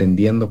 seguir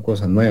aprendiendo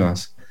cosas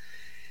nuevas.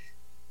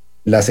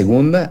 La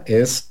segunda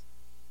es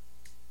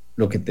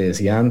lo que te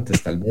decía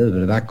antes, tal vez,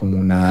 ¿verdad?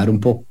 Como nadar un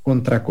poco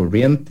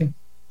contracorriente,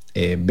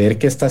 ver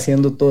qué está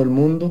haciendo todo el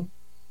mundo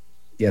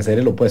y hacer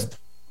el opuesto.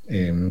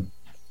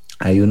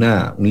 Hay un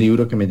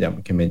libro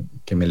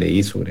que me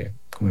leí sobre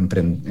como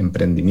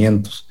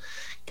emprendimientos,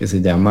 que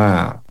se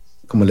llama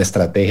como la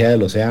estrategia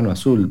del océano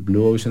azul,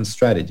 Blue Ocean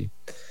Strategy,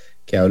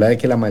 que habla de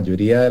que la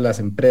mayoría de las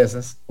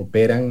empresas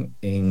operan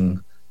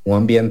en un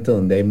ambiente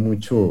donde hay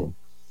mucho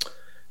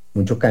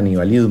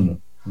canibalismo,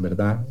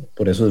 ¿verdad?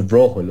 Por eso es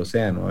rojo el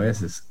océano a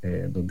veces,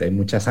 donde hay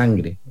mucha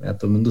sangre, ¿verdad?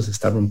 Todo el mundo se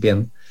está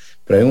rompiendo,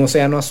 pero hay un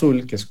océano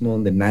azul que es como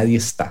donde nadie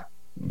está,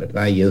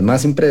 ¿verdad? Y es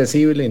más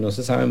impredecible y no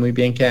se sabe muy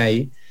bien qué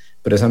hay,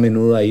 pero es a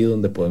menudo ahí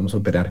donde podemos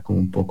operar con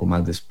un poco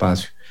más de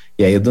espacio.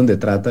 Y ahí es donde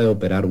trata de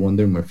operar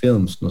Wondermore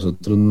Films.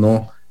 Nosotros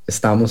no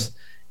estamos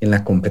en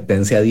la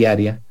competencia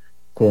diaria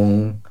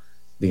con,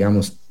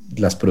 digamos,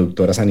 las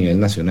productoras a nivel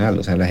nacional.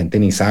 O sea, la gente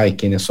ni sabe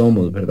quiénes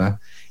somos, ¿verdad?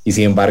 Y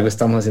sin embargo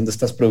estamos haciendo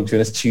estas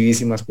producciones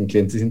chivísimas con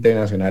clientes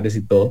internacionales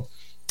y todo,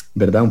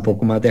 ¿verdad? Un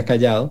poco más de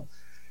acallado.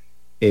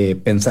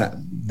 Pensa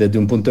desde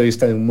un punto de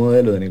vista de un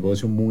modelo de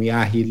negocio muy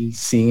ágil,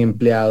 sin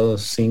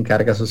empleados, sin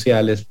cargas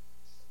sociales,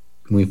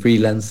 muy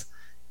freelance,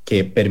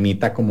 que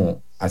permita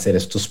como hacer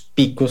estos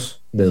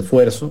picos de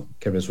esfuerzo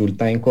que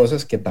resultan en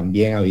cosas que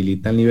también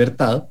habilitan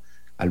libertad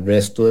al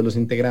resto de los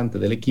integrantes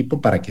del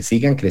equipo para que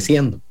sigan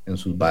creciendo en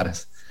sus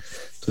varas.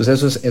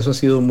 Entonces eso ha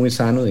sido muy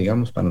sano,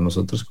 digamos, para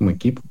nosotros como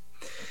equipo.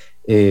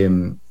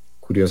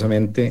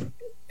 Curiosamente,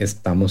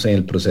 estamos en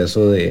el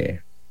proceso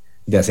de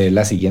hacer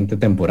la siguiente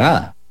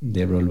temporada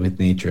de Roll with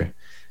Nature.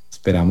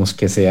 Esperamos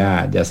que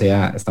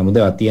estamos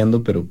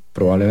debatiendo, pero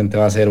probablemente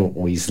va a ser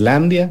o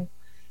Islandia,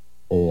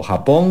 o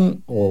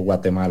Japón o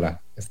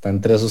Guatemala. Está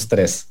entre esos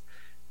tres.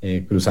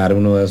 Cruzar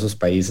uno de esos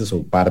países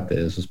o parte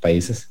de esos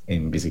países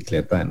en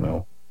bicicleta de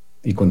nuevo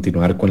y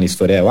continuar con la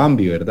historia de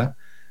Bambi, ¿verdad?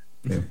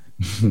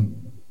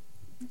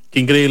 Qué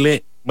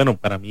increíble. Bueno,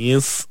 para mí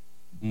es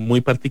muy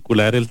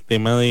particular el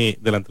tema de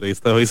la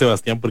entrevista de hoy,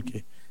 Sebastián,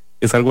 porque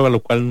es algo a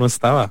lo cual no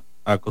estaba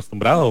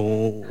acostumbrado.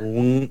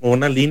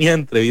 Una línea de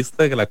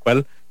entrevista de la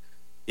cual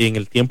en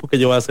el tiempo que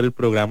yo voy a hacer el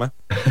programa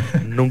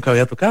nunca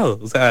había tocado.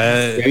 O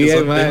sea, qué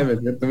bien, madre,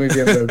 me siento muy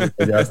bien.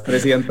 Llevas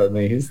 300,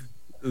 me dijiste.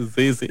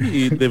 Sí,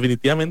 y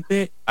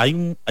definitivamente hay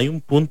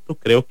un punto,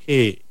 creo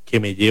que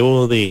me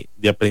llevo de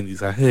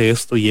aprendizaje de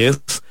esto, y es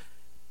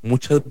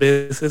muchas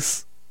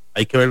veces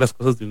hay que ver las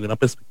cosas desde una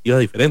perspectiva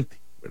diferente,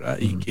 ¿verdad?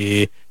 Y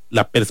que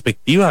la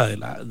perspectiva de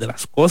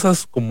las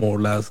cosas como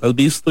las has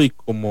visto y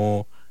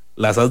como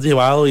las has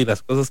llevado y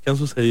las cosas que han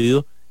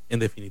sucedido, en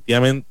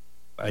definitivamente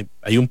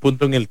hay un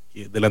punto en el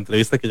que de la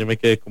entrevista que yo me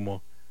quedé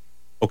como,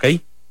 ok,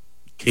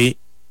 qué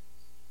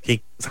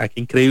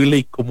increíble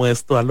y cómo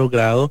esto ha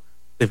logrado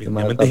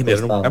definitivamente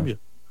generar un cambio.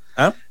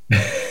 ¿Ah?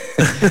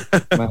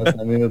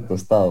 Más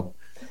tostado.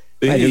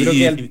 Sí, yo creo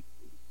que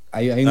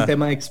hay un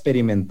tema de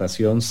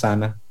experimentación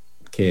sana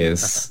que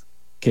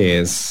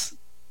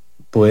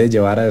puede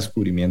llevar a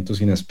descubrimientos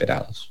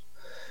inesperados,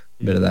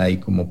 ¿verdad? Y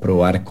como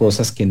probar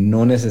cosas que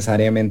no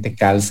necesariamente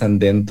calzan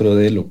dentro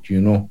de lo que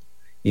uno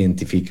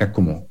identifica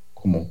como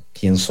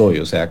quién soy,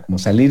 o sea, como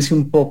salirse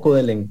un poco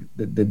de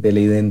la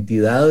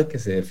identidad que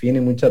se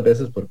define muchas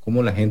veces por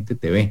cómo la gente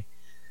te ve,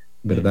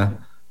 ¿verdad?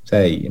 O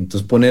sea, y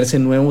entonces ponerse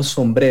nuevos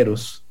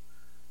sombreros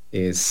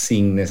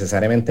sin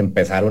necesariamente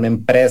empezar una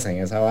empresa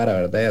en esa vara,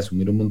 ¿verdad? Y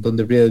asumir un montón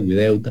de riesgo y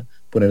deuda,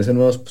 ponerse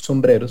nuevos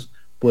sombreros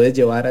puede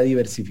llevar a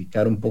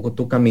diversificar un poco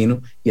tu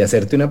camino y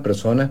hacerte una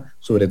persona,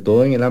 sobre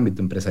todo en el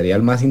ámbito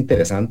empresarial, más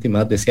interesante y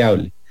más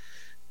deseable,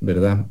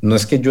 ¿verdad? No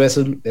es que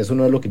eso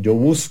no es lo que yo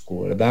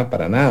busco, ¿verdad?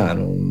 Para nada,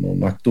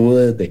 no actúo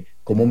desde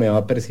cómo me va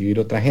a percibir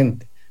otra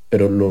gente,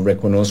 pero lo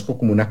reconozco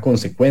como una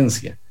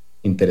consecuencia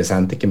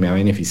interesante que me ha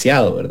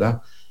beneficiado,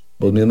 ¿verdad?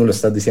 vos mismo lo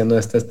estás diciendo en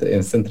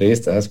esta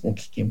entrevista, es como,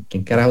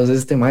 ¿quién carajos es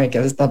este mae? ¿Qué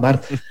hace esta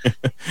bar?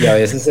 Y a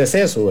veces es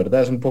eso,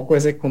 ¿verdad? Es un poco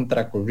ese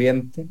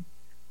contracorriente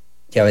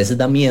que a veces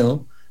da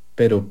miedo,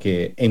 pero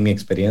que en mi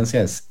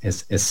experiencia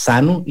es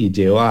sano y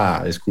lleva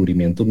a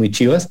descubrimientos muy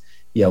chivas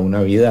y a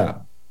una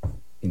vida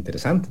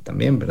interesante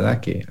también, ¿verdad?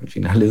 Que al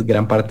final es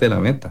gran parte de la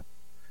meta.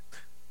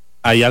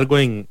 Hay algo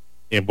en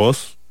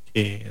vos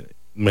que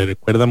me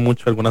recuerda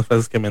mucho algunas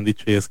frases que me han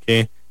dicho, y es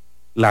que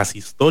las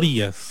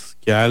historias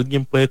que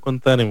alguien puede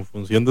contar en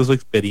función de su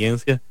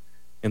experiencia,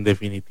 en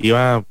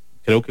definitiva,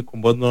 creo que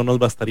con vos no nos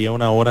bastaría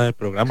una hora de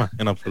programa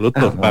en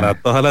absoluto para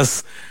todas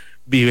las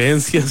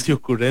vivencias y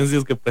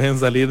ocurrencias que pueden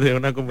salir de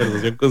una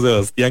conversación con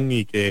Sebastián,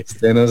 y que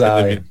usted no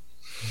sabe.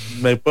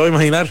 Me puedo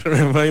imaginar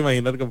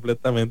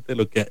completamente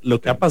lo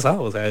que ha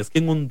pasado. O sea, es que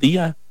en un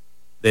día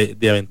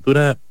de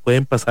aventura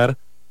pueden pasar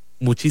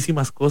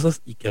muchísimas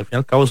cosas, y que al fin y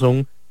al cabo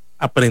son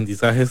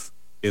aprendizajes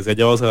que se ha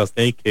llevado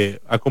Sebastián y que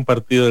ha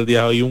compartido el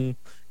día de hoy.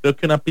 Creo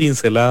que una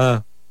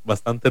pincelada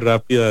bastante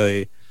rápida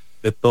de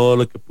todo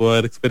lo que pudo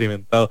haber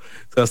experimentado.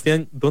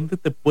 Sebastián, ¿dónde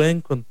te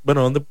pueden,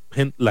 dónde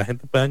la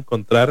gente puede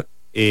encontrar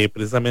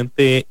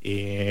precisamente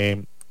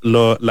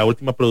la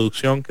última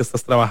producción que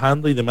estás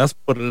trabajando y demás,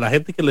 por la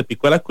gente que le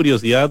picó la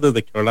curiosidad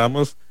desde que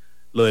hablamos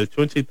lo del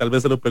chunche y tal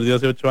vez se lo perdió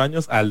hace 8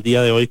 años al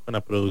día de hoy con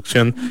la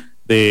producción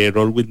de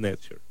Roll with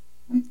Nature?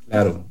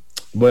 Claro,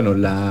 bueno,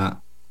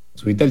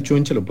 Subite al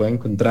Chunche lo pueden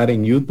encontrar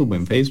en YouTube,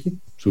 en Facebook,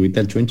 Subite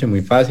al Chunche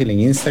muy fácil, en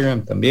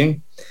Instagram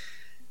también.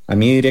 A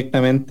mí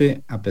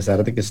directamente, a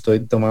pesar de que estoy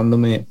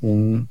tomándome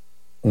un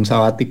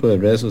sabático de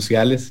redes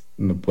sociales,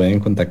 me pueden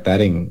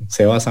contactar en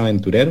Sebas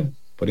Aventurero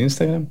por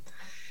Instagram,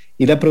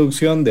 y la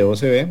producción de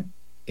OCB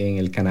en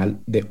el canal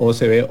de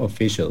OCB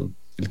Official,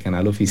 el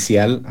canal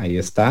oficial, ahí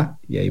está,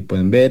 y ahí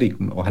pueden ver, y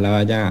ojalá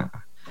vaya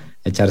a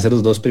echarse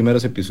los 2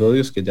 primeros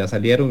episodios que ya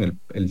salieron,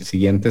 el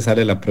siguiente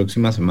sale la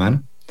próxima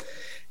semana,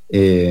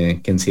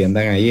 que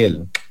enciendan ahí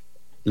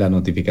la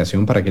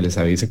notificación para que les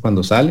avise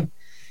cuando sale,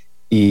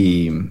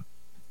 y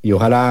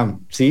ojalá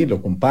sí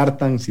lo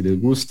compartan si les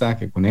gusta,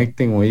 que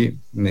conecten. Hoy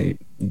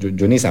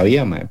yo ni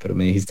sabía, mae, pero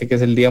me dijiste que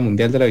es el Día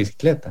Mundial de la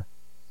Bicicleta.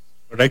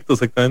 Correcto,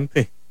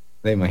 exactamente.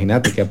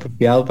 Imagínate qué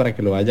apropiado para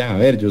que lo vayan a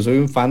ver. Yo soy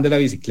un fan de la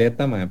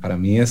bicicleta, mae, para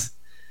mí es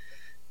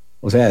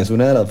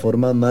una de las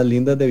formas más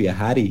lindas de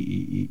viajar,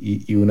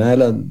 y una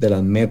de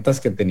las metas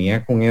que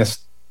tenía con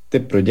este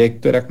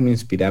proyecto era como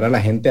inspirar a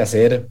la gente a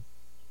hacer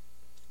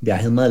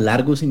viajes más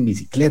largos en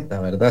bicicleta,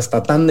 ¿verdad?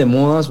 Está tan de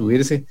moda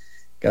subirse,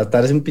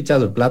 gastarse un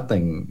pichazo de plata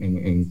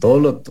en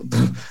todo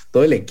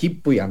el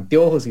equipo y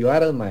anteojos y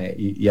varas, mae,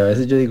 y a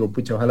veces yo digo,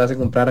 pucha, ojalá se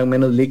compraran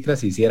menos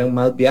licras y hicieran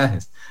más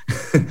viajes.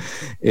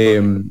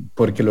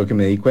 Porque lo que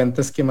me di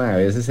cuenta es que, mae, a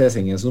veces es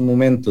en esos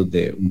momentos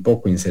de un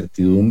poco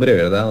incertidumbre,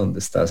 ¿verdad? Donde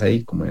estás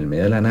ahí como en el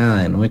medio de la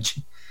nada de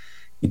noche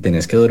y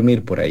tenés que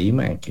dormir por ahí,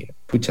 mae, que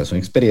pucha, son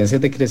experiencias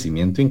de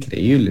crecimiento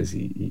increíbles,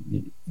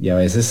 y a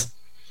veces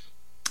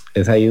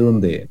es ahí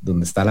donde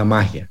está la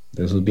magia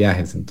de esos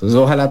viajes. Entonces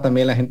ojalá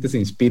también la gente se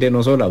inspire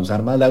no solo a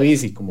usar más la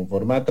bici como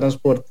forma de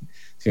transporte,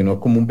 sino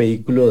como un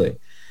vehículo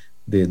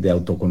de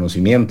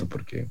autoconocimiento,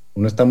 porque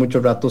uno está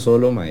mucho rato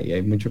solo, ma, y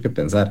hay mucho que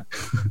pensar.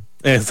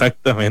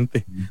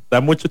 Exactamente,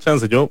 da mucho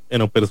chance. Yo en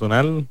lo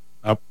personal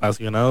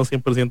apasionado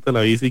 100% de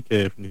la bici, que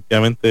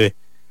definitivamente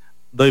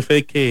doy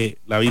fe que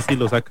la bici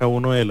lo saca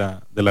uno de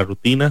la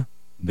rutina,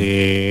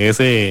 de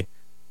ese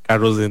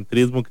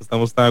carrocentrismo que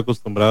estamos tan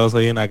acostumbrados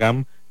ahí en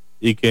Agam,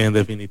 y que en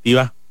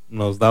definitiva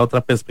nos da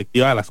otra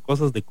perspectiva a las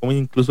cosas, de cómo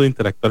incluso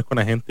interactuar con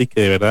la gente, y que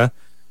de verdad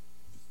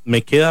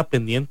me queda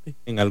pendiente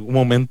en algún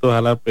momento,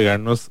 ojalá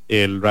pegarnos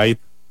el ride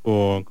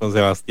con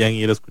Sebastián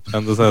y ir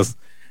escuchando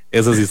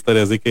esas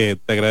historias. Así que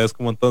te agradezco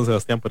un montón,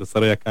 Sebastián, por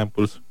estar hoy acá en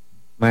Pulso.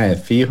 Mae,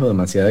 fijo,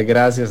 demasiadas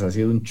gracias, ha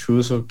sido un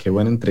chuzo, qué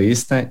buena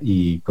entrevista,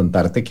 y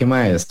contarte que,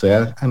 mae, estoy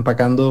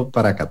empacando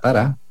para Qatar,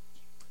 ¿ah?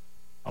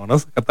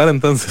 Vámonos a Qatar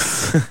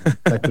entonces.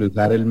 A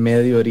cruzar el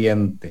Medio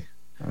Oriente.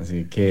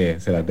 Así que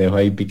se las dejo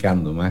ahí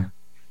picando, ma.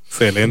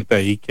 Excelente,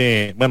 ahí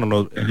que,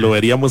 bueno, lo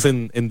veríamos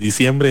en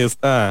diciembre,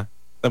 esta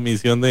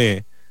misión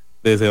de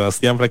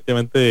Sebastián,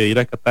 prácticamente de ir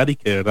a Qatar, y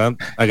que de verdad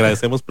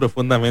agradecemos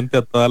profundamente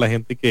a toda la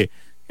gente que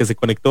se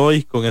conectó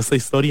hoy con esta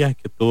historia,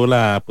 que tuvo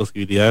la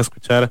posibilidad de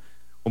escuchar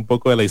un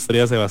poco de la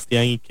historia de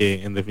Sebastián, y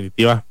que en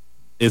definitiva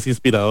es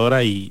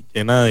inspiradora y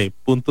llena de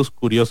puntos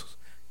curiosos,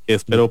 que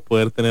espero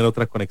poder tener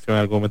otra conexión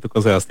en algún momento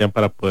con Sebastián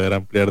para poder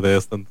ampliar de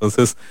esto.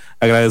 Entonces,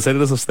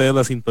 agradecerles a ustedes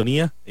la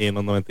sintonía en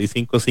los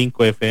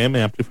 95.5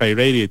 FM, Amplify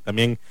Radio, y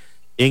también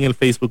en el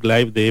Facebook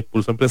Live de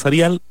Pulso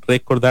Empresarial.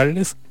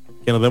 Recordarles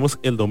que nos vemos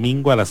el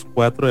domingo a las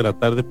 4 de la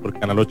tarde por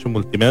Canal 8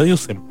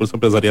 Multimedios en Pulso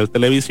Empresarial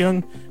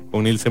Televisión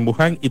con Nilsen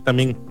Buján, y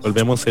también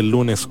volvemos el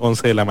lunes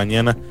 11 de la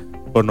mañana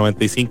por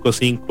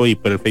 95.5 y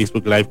por el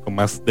Facebook Live con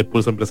más de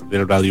Pulso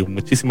Empresarial Radio.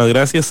 Muchísimas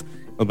gracias,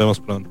 nos vemos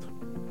pronto.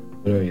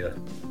 Buena vida.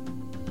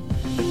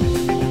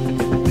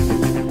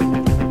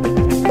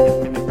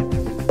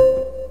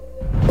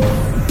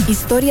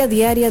 Historia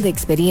diaria de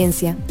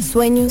experiencia,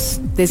 sueños,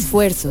 de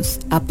esfuerzos,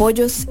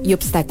 apoyos y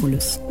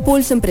obstáculos.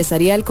 Pulso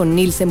Empresarial con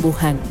Nilsen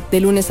Buján, de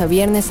lunes a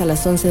viernes a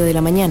las 11 de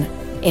la mañana,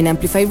 en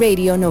Amplify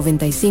Radio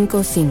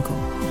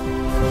 95.5.